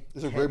that like.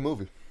 It's a great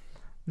movie.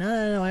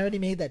 No, I already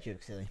made that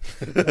joke, silly.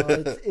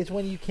 It's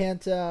when you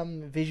can't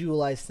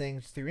visualize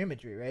things through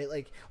imagery, right?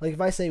 Like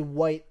if I say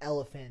white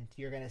elephant,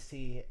 you're gonna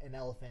see an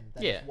elephant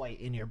that is white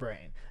in your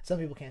brain. Some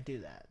people can't do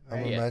that,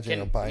 right? I'm imagining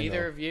Can a bino.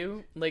 either of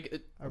you like?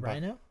 A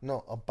rhino,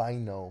 No, a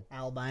bino.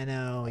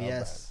 albino,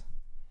 yes.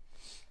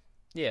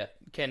 Yeah.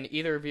 Can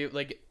either of you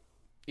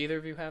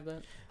have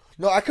that?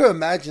 No, I could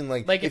imagine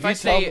like If you I tell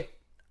say me-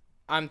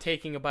 I'm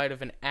taking a bite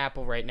of an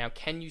apple right now,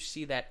 can you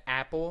see that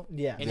apple?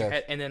 Yeah. In your Yes.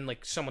 head, and then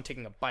like someone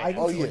taking a bite. I out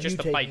can of see it, or you just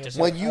the taking bite. a Just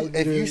bite. when you I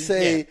if you really-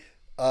 say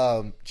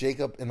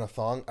Jacob in a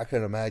thong, I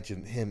could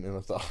imagine him in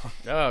a thong.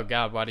 oh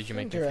god, why did you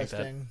make me think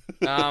that?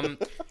 Interesting.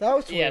 That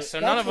was yeah. So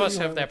none of us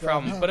have that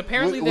problem, but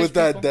apparently with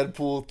there's that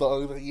people... Deadpool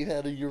thong that you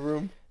had in your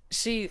room.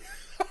 See,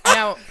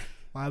 now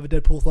I have a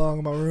Deadpool thong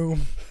in my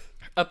room.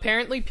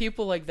 apparently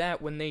people like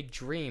that when they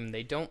dream,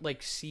 they don't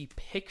like see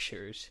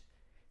pictures.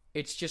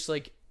 It's just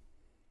like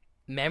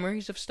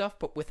memories of stuff,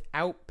 but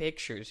without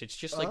pictures. It's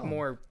just like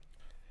more.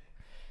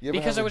 You ever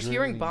Because have I a was dream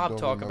hearing and you Bob don't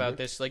talk remember? about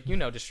this, like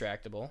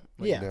Distractable.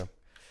 Like,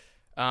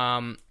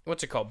 Yeah.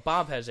 what's it called?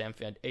 Bob has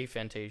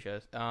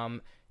aphantasia.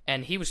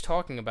 And he was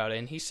talking about it,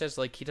 and he says,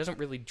 like, he doesn't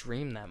really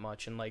dream that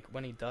much, and, like,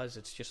 when he does,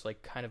 it's just,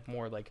 like, kind of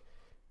more, like,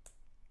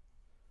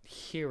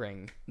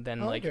 hearing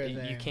than, like,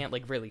 you can't,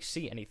 like, really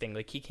see anything.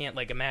 Like, he can't,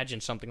 like,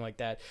 imagine something like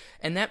that.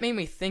 And that made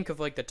me think of,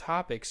 like, the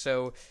topic.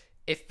 So,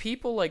 if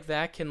people like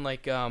that can,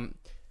 like,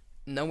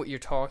 know what you're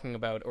talking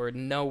about, or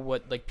know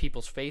what, like,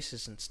 people's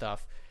faces and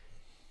stuff,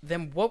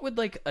 then what would,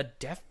 like, a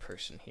deaf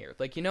person hear?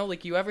 Like, you know,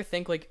 like, you ever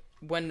think, like,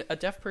 when a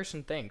deaf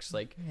person thinks,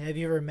 like... Have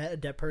you ever met a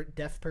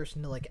deaf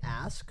person to, like,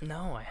 ask?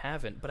 No, I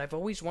haven't, but I've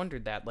always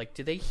wondered that. Like,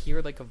 do they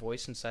hear, like, a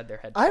voice inside their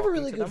head? I have a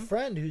really good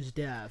friend who's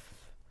deaf.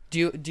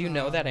 Do you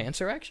know that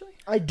answer, actually?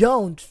 I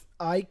don't.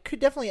 I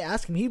could definitely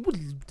ask him. He would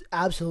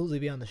absolutely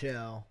be on the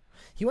show.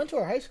 He went to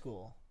our high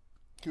school.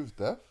 He was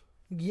deaf?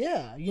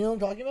 Yeah. You know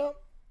what I'm talking about?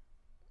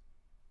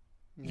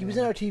 Yeah. He was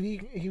in our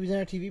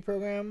TV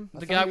program.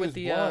 The guy with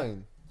the...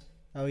 blind.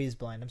 Oh, he's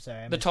blind. I'm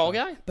sorry. The tall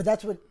guy? But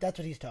that's what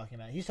he's talking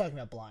about. He's talking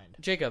about blind.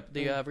 Jacob,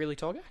 the really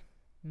tall guy?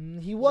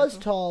 He was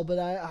tall, but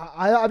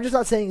I'm just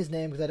not saying his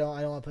name because I don't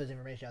want to put his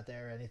information out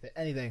there or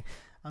anything.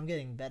 I'm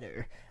getting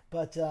better,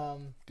 but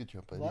good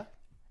job, buddy. What?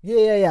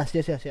 Yeah, yes.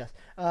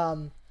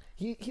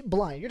 He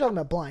blind. You're talking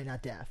about blind,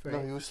 not deaf, right?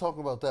 No, he was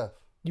talking about deaf.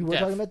 You were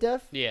talking about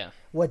deaf? Yeah.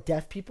 What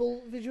deaf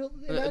people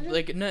imagine?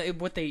 Like no,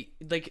 what they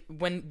like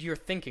when you're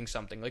thinking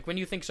something. Like when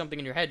you think something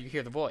in your head, you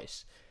hear the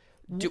voice.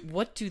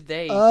 What do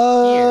they hear?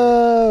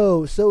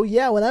 Oh, so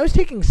yeah, when I was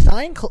taking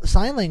sign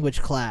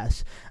language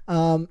class,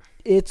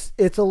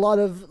 it's a lot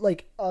of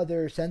like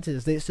other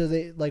senses.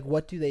 They like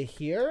what do they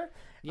hear?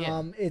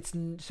 Yeah. It's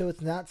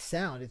not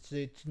sound.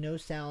 It's no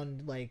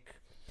sound like.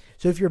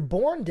 So if you're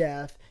born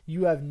deaf,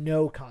 you have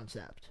no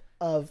concept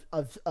of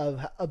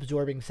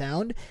absorbing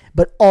sound,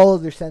 but all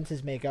other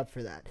senses make up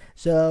for that.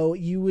 So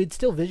you would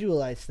still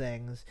visualize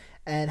things,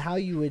 and how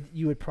you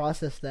would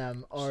process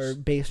them are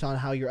based on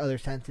how your other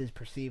senses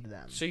perceive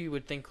them. So you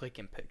would think like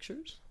in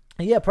pictures?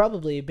 Yeah,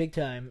 probably big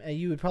time.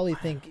 You would probably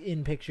think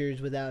in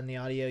pictures without any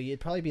audio. It'd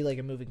probably be like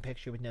a moving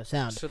picture with no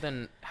sound. So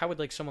then, how would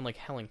like someone like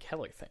Helen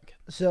Keller think?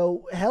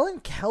 So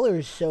Helen Keller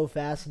is so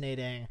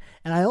fascinating,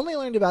 and I only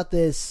learned about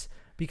this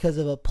because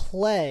of a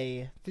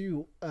play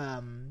through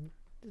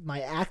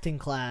my acting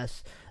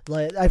class.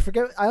 Like I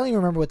don't even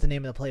remember what the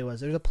name of the play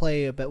was. There's a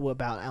play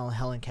about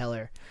Helen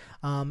Keller,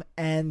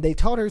 and they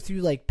taught her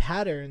through like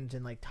patterns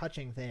and like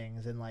touching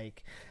things, and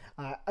like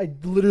I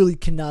literally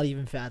cannot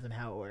even fathom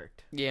how it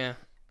worked. Yeah,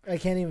 I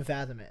can't even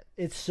fathom it.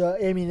 It's so.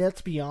 I mean,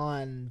 that's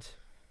beyond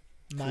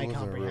my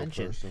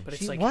comprehension. But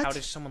it's like, how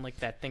does someone like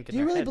that think in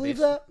their head? Do you really believe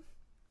that?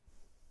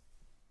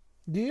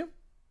 Do you?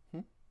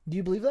 Do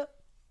you believe that?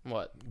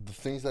 What? The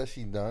things that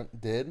she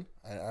did,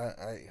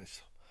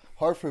 it's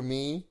hard for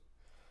me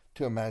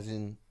to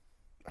imagine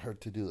her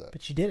to do that.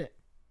 But she did it.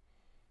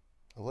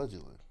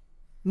 Allegedly.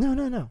 No.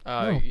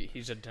 No.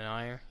 He's a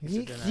denier.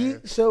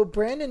 So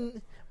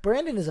Brandon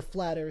is a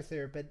flat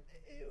earther, but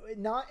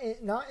not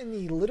in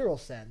the literal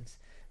sense.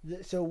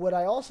 So what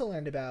I also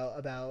learned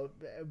about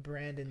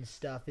Brandon's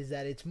stuff is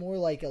that it's more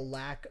like a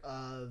lack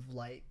of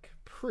like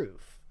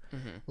proof,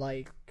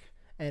 like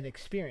an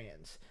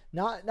experience.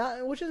 Not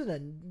which isn't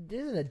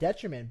a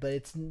detriment, but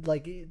it's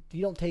like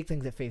you don't take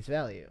things at face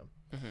value.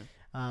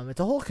 It's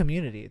a whole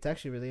community. It's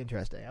actually really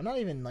interesting. I'm not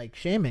even like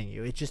shaming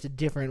you. It's just a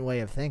different way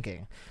of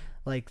thinking.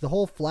 Like the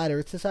whole flat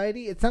Earth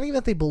society. It's not even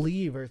that they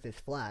believe Earth is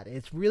flat.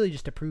 It's really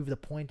just to prove the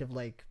point of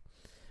like,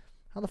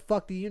 how the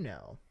fuck do you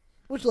know?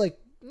 Which like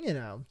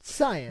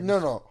science.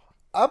 No.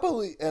 I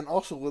believe, and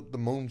also with the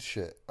moon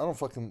shit. I don't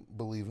fucking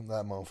believe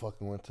that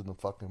motherfucker went to the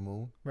fucking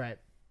moon. Right.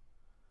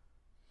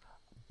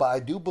 But I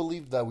do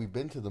believe that we've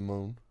been to the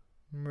moon.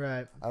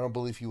 Right. I don't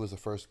believe he was the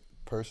first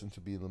person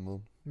to be in the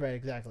moon. Right,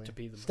 exactly. To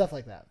be the moon. Stuff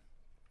like that.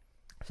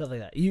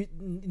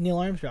 Neil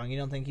Armstrong, you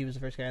don't think he was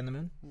the first guy on the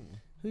moon? Who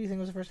do you think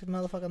was the first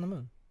motherfucker on the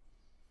moon?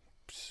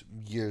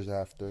 Years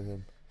after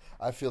him.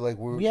 I feel like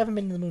we haven't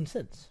been to the moon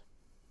since.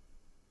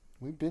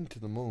 We've been to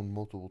the moon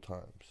multiple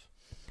times.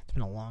 It's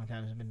been a long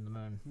time since I've been to the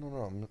moon. No,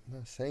 I'm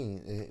not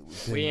saying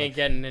it. We ain't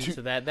getting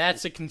into that.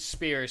 That's a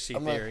conspiracy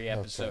theory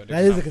episode.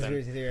 That is a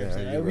conspiracy theory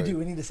episode. Yeah,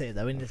 we need to say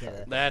that. We need to say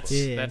that. That's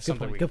good something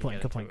point. we Good can point.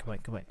 get Good point. into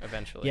Good point.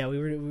 eventually. Yeah, we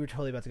were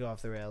totally about to go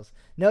off the rails.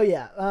 No,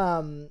 yeah.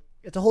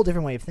 It's a whole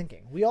different way of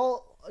thinking. We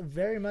all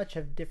very much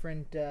have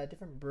different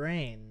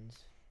brains.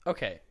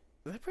 Okay,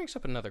 that brings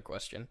up another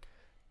question.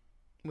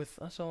 With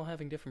us all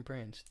having different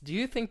brains, do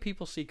you think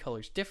people see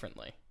colors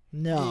differently?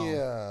 No.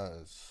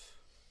 Yes.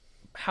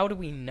 How do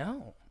we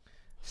know?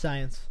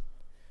 Science.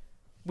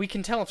 We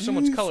can tell if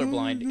someone's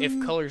colorblind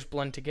if colors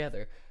blend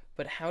together,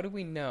 but how do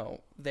we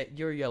know that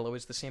your yellow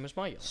is the same as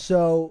my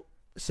yellow?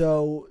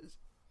 So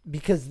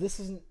because this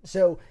isn't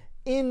so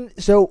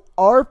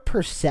our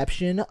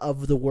perception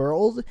of the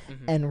world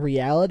and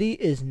reality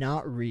is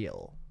not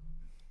real.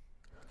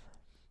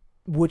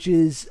 Which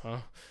is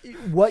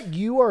what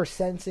you are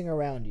sensing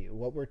around you,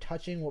 what we're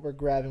touching, what we're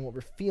grabbing, what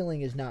we're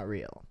feeling is not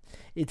real.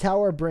 It's how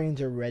our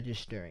brains are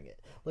registering it.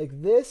 Like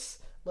this,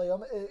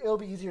 it'll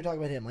be easier to talk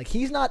about him. Like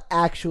he's not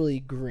actually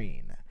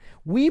green.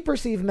 we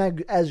perceive them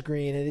as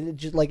green, and it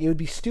just like it would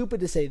be stupid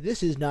to say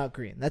this is not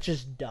green. That's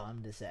just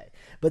dumb to say.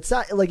 But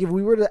like if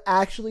we were to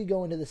actually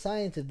go into the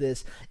science of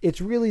this,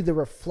 it's really the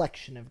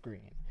reflection of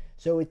green.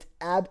 So it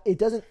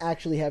doesn't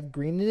actually have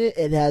green in it.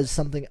 It has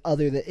something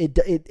other than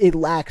it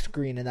lacks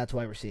green, and that's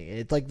why we're seeing it.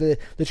 It's like the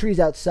trees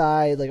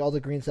outside, like all the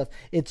green stuff.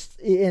 It's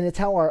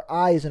how our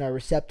eyes and our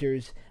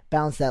receptors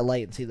bounce that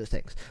light and see those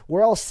things.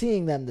 We're all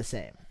seeing them the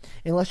same,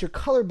 unless you're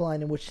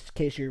colorblind, in which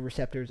case your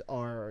receptors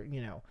are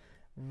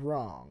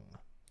wrong.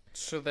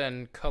 So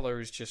then color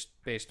is just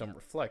based on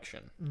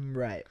reflection,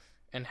 right?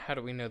 And how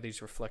do we know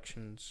these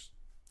reflections?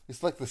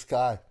 It's like the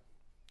sky.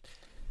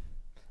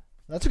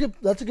 That's a good.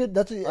 I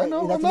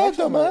know. That's I'm not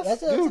dumbass.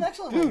 That's an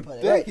excellent way to put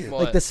it. Thank Right? you.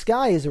 Like the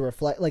sky is a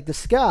reflect. Like the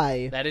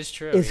sky. That is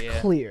true. Is yeah.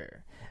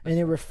 clear, and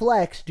it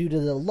reflects due to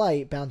the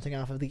light bouncing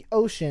off of the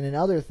ocean and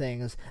other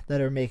things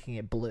that are making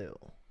it blue.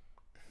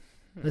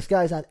 The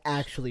sky is not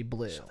actually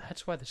blue. So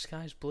that's why the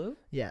sky's blue?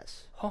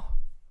 Yes. Oh,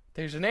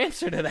 there's an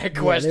answer to that Yeah,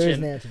 question. there is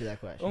an answer to that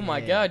question. Oh my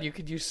God, you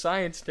could use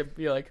science to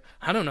be like,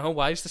 I don't know,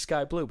 why is the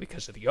sky blue?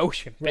 Because of the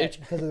ocean, bitch. Right,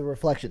 because of the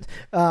reflections.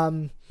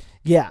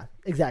 Yeah,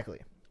 exactly.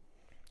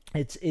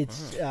 It's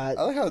I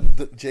like how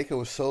Jacob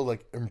was so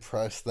like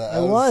impressed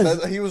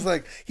that he was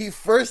like he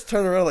first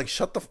turned around like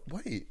shut the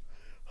wait.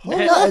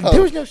 Hold on.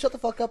 There was no shut the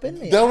fuck up in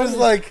me. That was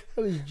like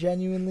I was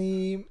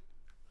genuinely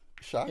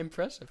shocked.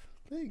 Impressive.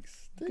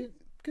 Thanks.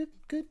 good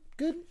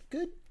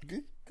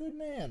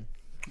man.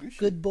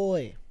 Good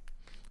boy.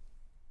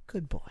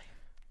 Good boy.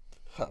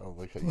 I don't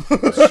like how you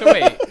So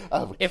wait,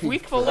 have a if we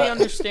cute fully cat.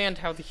 understand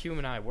how the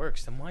human eye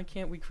works, then why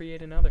can't we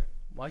create another?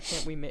 Why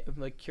can't we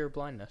cure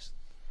blindness?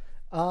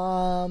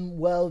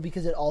 Well,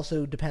 because it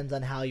also depends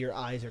on how your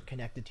eyes are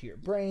connected to your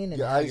brain and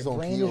Your how eyes your don't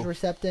brain feel. is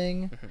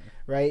recepting,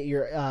 right?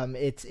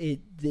 It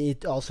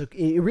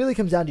really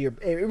comes down to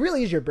it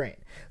really is your brain.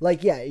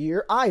 Like, yeah,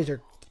 your eyes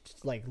are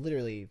like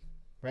literally,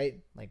 right?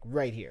 Like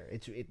right here.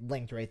 It's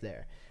linked right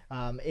there.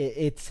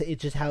 It's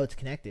just how it's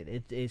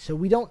connected. So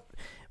we don't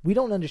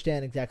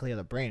understand exactly how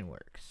the brain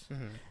works.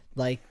 Mm-hmm.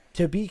 Like,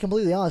 to be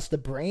completely honest, the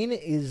brain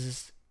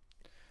is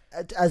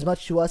as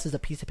much to us as a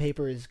piece of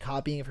paper is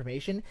copying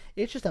information.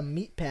 It's just a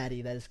meat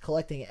patty that is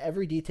collecting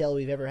every detail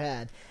we've ever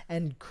had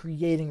and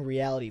creating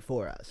reality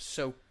for us.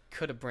 So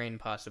could a brain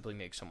possibly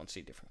make someone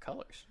see different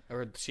colors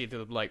or see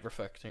the light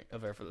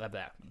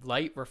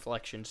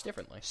reflections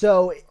differently?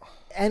 So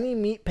any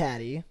meat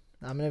patty,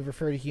 I'm going to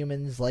refer to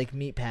humans like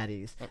meat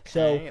patties. Okay,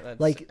 So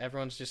like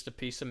everyone's just a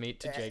piece of meat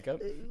to Jacob.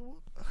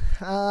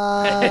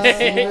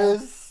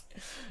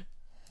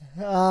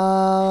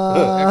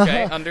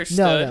 Okay,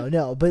 understood.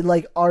 No. But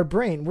like our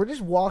brain, we're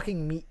just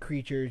walking meat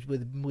creatures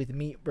with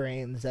meat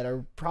brains that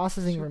are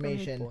processing Super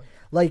information. Meat Boy.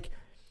 Like,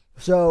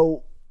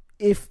 so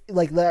if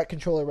like that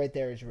controller right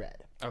there is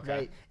red.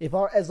 Okay.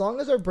 Right? As long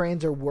as our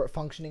brains are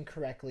functioning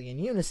correctly in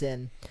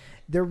unison,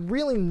 they're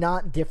really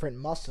not different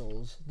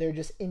muscles. They're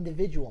just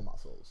individual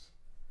muscles.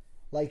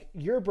 Like,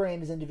 your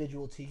brain is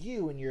individual to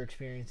you and your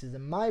experiences,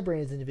 and my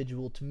brain is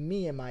individual to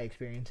me and my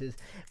experiences,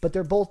 but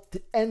they're both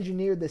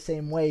engineered the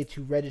same way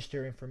to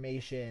register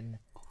information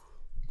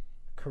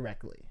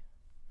correctly.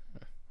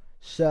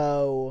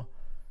 So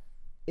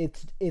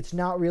it's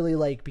not really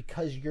like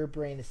because your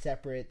brain is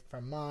separate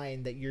from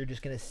mine that you're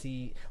just going to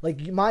see, like,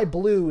 my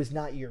blue is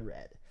not your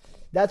red.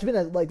 That's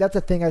been that's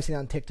a thing I've seen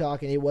on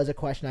TikTok, and it was a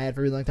question I had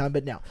for a really long time,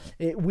 but no,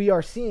 we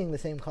are seeing the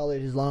same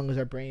colors as long as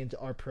our brains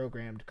are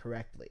programmed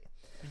correctly.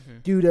 Mm-hmm.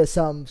 Due to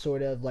some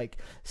sort of like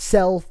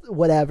cell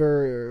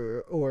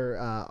whatever or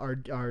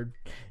our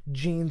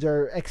genes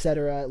or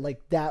etc.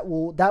 Like that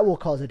will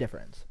cause a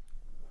difference.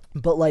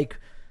 But like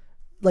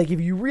if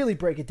you really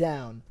break it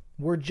down,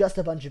 we're just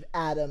a bunch of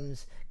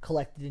atoms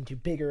collected into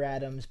bigger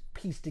atoms,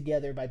 pieced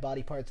together by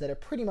body parts that are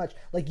pretty much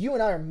like you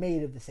and I are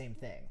made of the same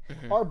thing.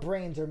 Mm-hmm. Our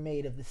brains are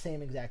made of the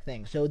same exact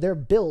thing. So they're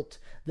built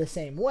the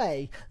same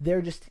way.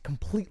 They're just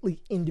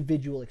completely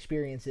individual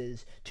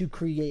experiences to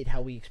create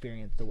how we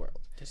experience the world.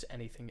 Does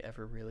anything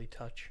ever really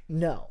touch?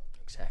 No.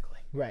 Exactly.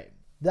 Right.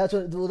 That's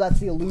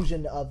the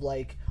illusion of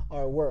like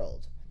our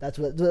world. That's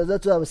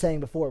what I was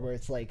saying before, where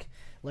it's like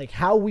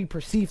how we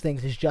perceive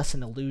things is just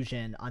an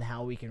illusion on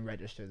how we can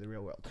register the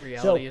real world.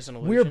 Reality is an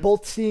illusion. We're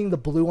both seeing the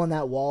blue on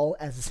that wall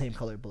as the same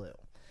color blue.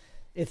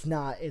 It's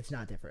not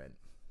different.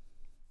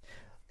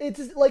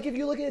 It's like if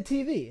you look at a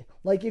TV.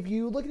 Like if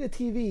you look at a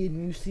TV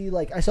and you see,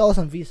 like, I saw this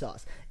on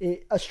Vsauce,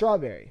 a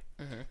strawberry.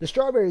 Mm-hmm. The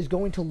strawberry is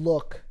going to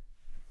look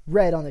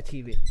red on the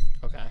TV.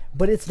 Okay.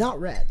 But it's not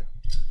red.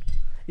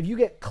 If you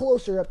get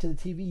closer up to the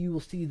TV, you will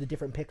see the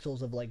different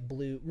pixels of like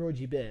blue,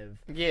 Roji Biv,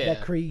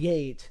 that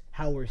create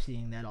how we're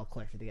seeing that all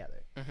collected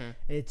together. Mm-hmm.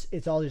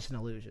 It's all just an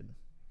illusion.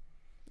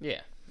 Yeah.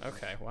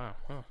 Okay. Wow.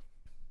 Huh.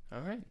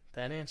 All right.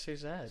 That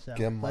answers that. So,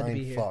 get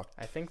mind fucked.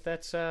 I think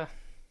that's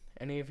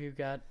any of you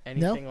got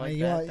anything like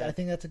that? I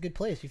think that's a good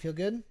place. You feel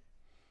good?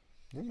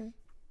 Mm-hmm.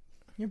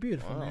 You're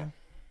beautiful, man.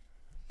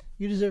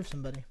 You deserve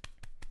somebody.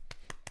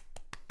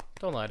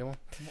 Don't lie to him.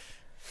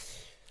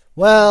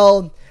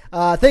 Well,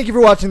 thank you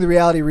for watching The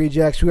Reality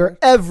Rejects. We are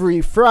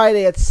every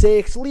Friday at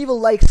 6. Leave a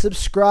like,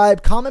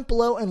 subscribe, comment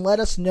below, and let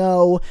us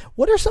know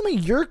what are some of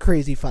your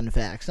crazy fun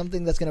facts.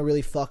 Something that's going to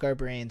really fuck our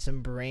brains.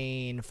 Some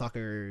brain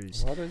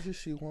fuckers. Why doesn't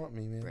she want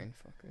me, man? Brain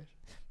fuckers.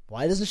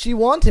 Why doesn't she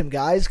want him,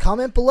 guys?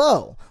 Comment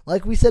below,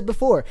 like we said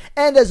before.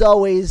 And as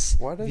always,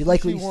 Why if doesn't you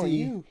like she what you want see,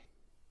 you?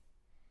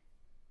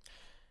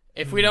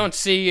 If we don't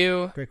see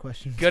you, great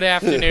question. good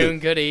afternoon,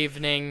 good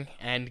evening,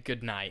 and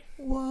good night.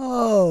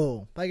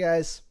 Whoa. Bye,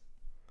 guys.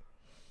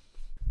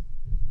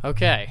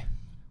 Okay,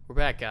 we're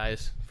back,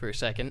 guys, for a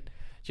second.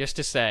 Just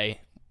to say,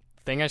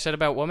 the thing I said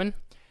about women,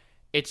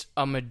 it's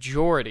a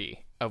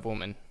majority of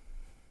women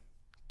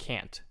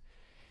can't.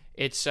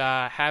 It's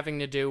having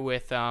to do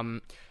with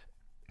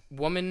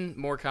women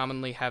more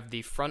commonly have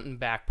the front and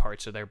back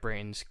parts of their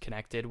brains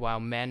connected, while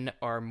men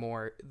are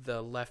more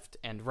the left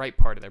and right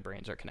part of their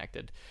brains are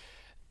connected.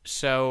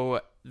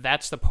 So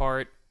that's the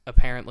part,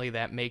 apparently,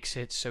 that makes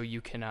it so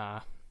you can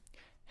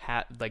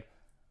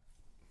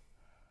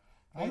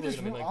I'm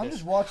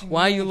just watching.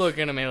 Why are you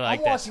looking at me like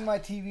I'm that? watching my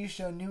TV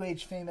show New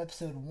Age Fame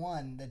episode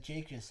 1 that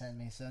Jake just sent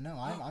me. So no,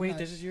 I'm Wait, not,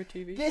 this is your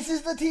TV? This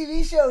is the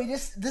TV show.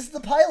 This is the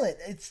pilot.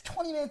 It's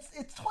 20 minutes.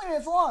 It's 20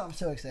 minutes long. I'm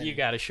so excited. You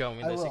gotta show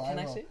me this. Can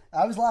I will. see?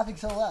 I was laughing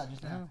so loud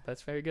just now. Oh,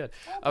 that's very good.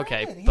 Oh,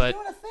 Okay, Brandon, he's but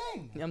doing a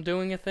thing. I'm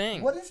doing a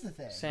thing. What is the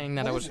thing? Saying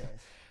that What I is was.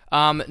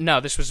 this? No,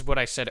 this was what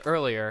I said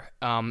earlier.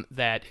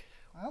 That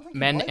I don't think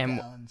men you're and-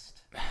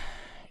 balanced.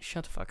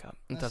 shut the fuck up.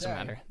 It Oh, doesn't sorry.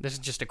 matter. This is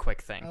just a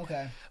quick thing.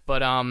 Okay.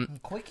 But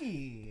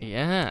Quickie.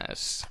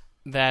 yes,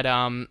 that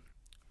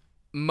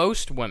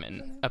most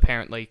women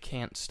apparently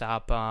can't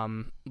stop.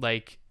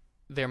 Like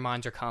their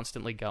minds are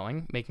constantly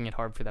going, making it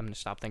hard for them to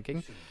stop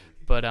thinking.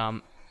 But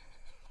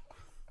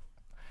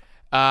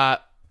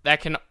that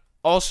can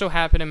also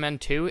happen in men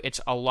too.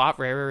 It's a lot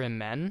rarer in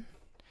men,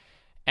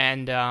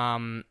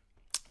 and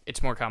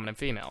it's more common in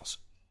females.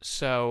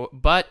 So,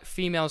 but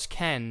females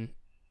can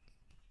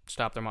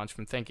stop their minds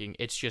from thinking.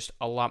 It's just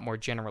a lot more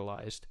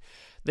generalized.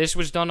 This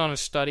was done on a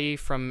study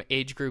from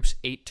age groups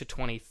 8 to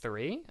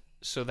 23.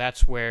 So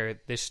that's where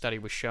this study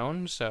was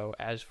shown. So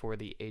as for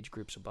the age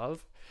groups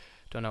above,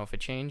 don't know if it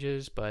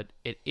changes, but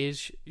it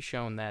is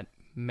shown that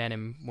men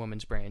and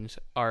women's brains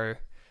are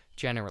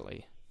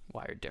generally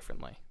wired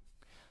differently.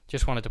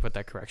 Just wanted to put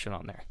that correction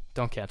on there.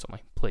 Don't cancel me,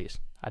 please.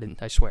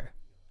 I swear.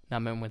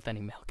 Not meant with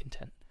any male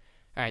content.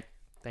 All right.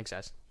 Thanks,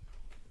 guys.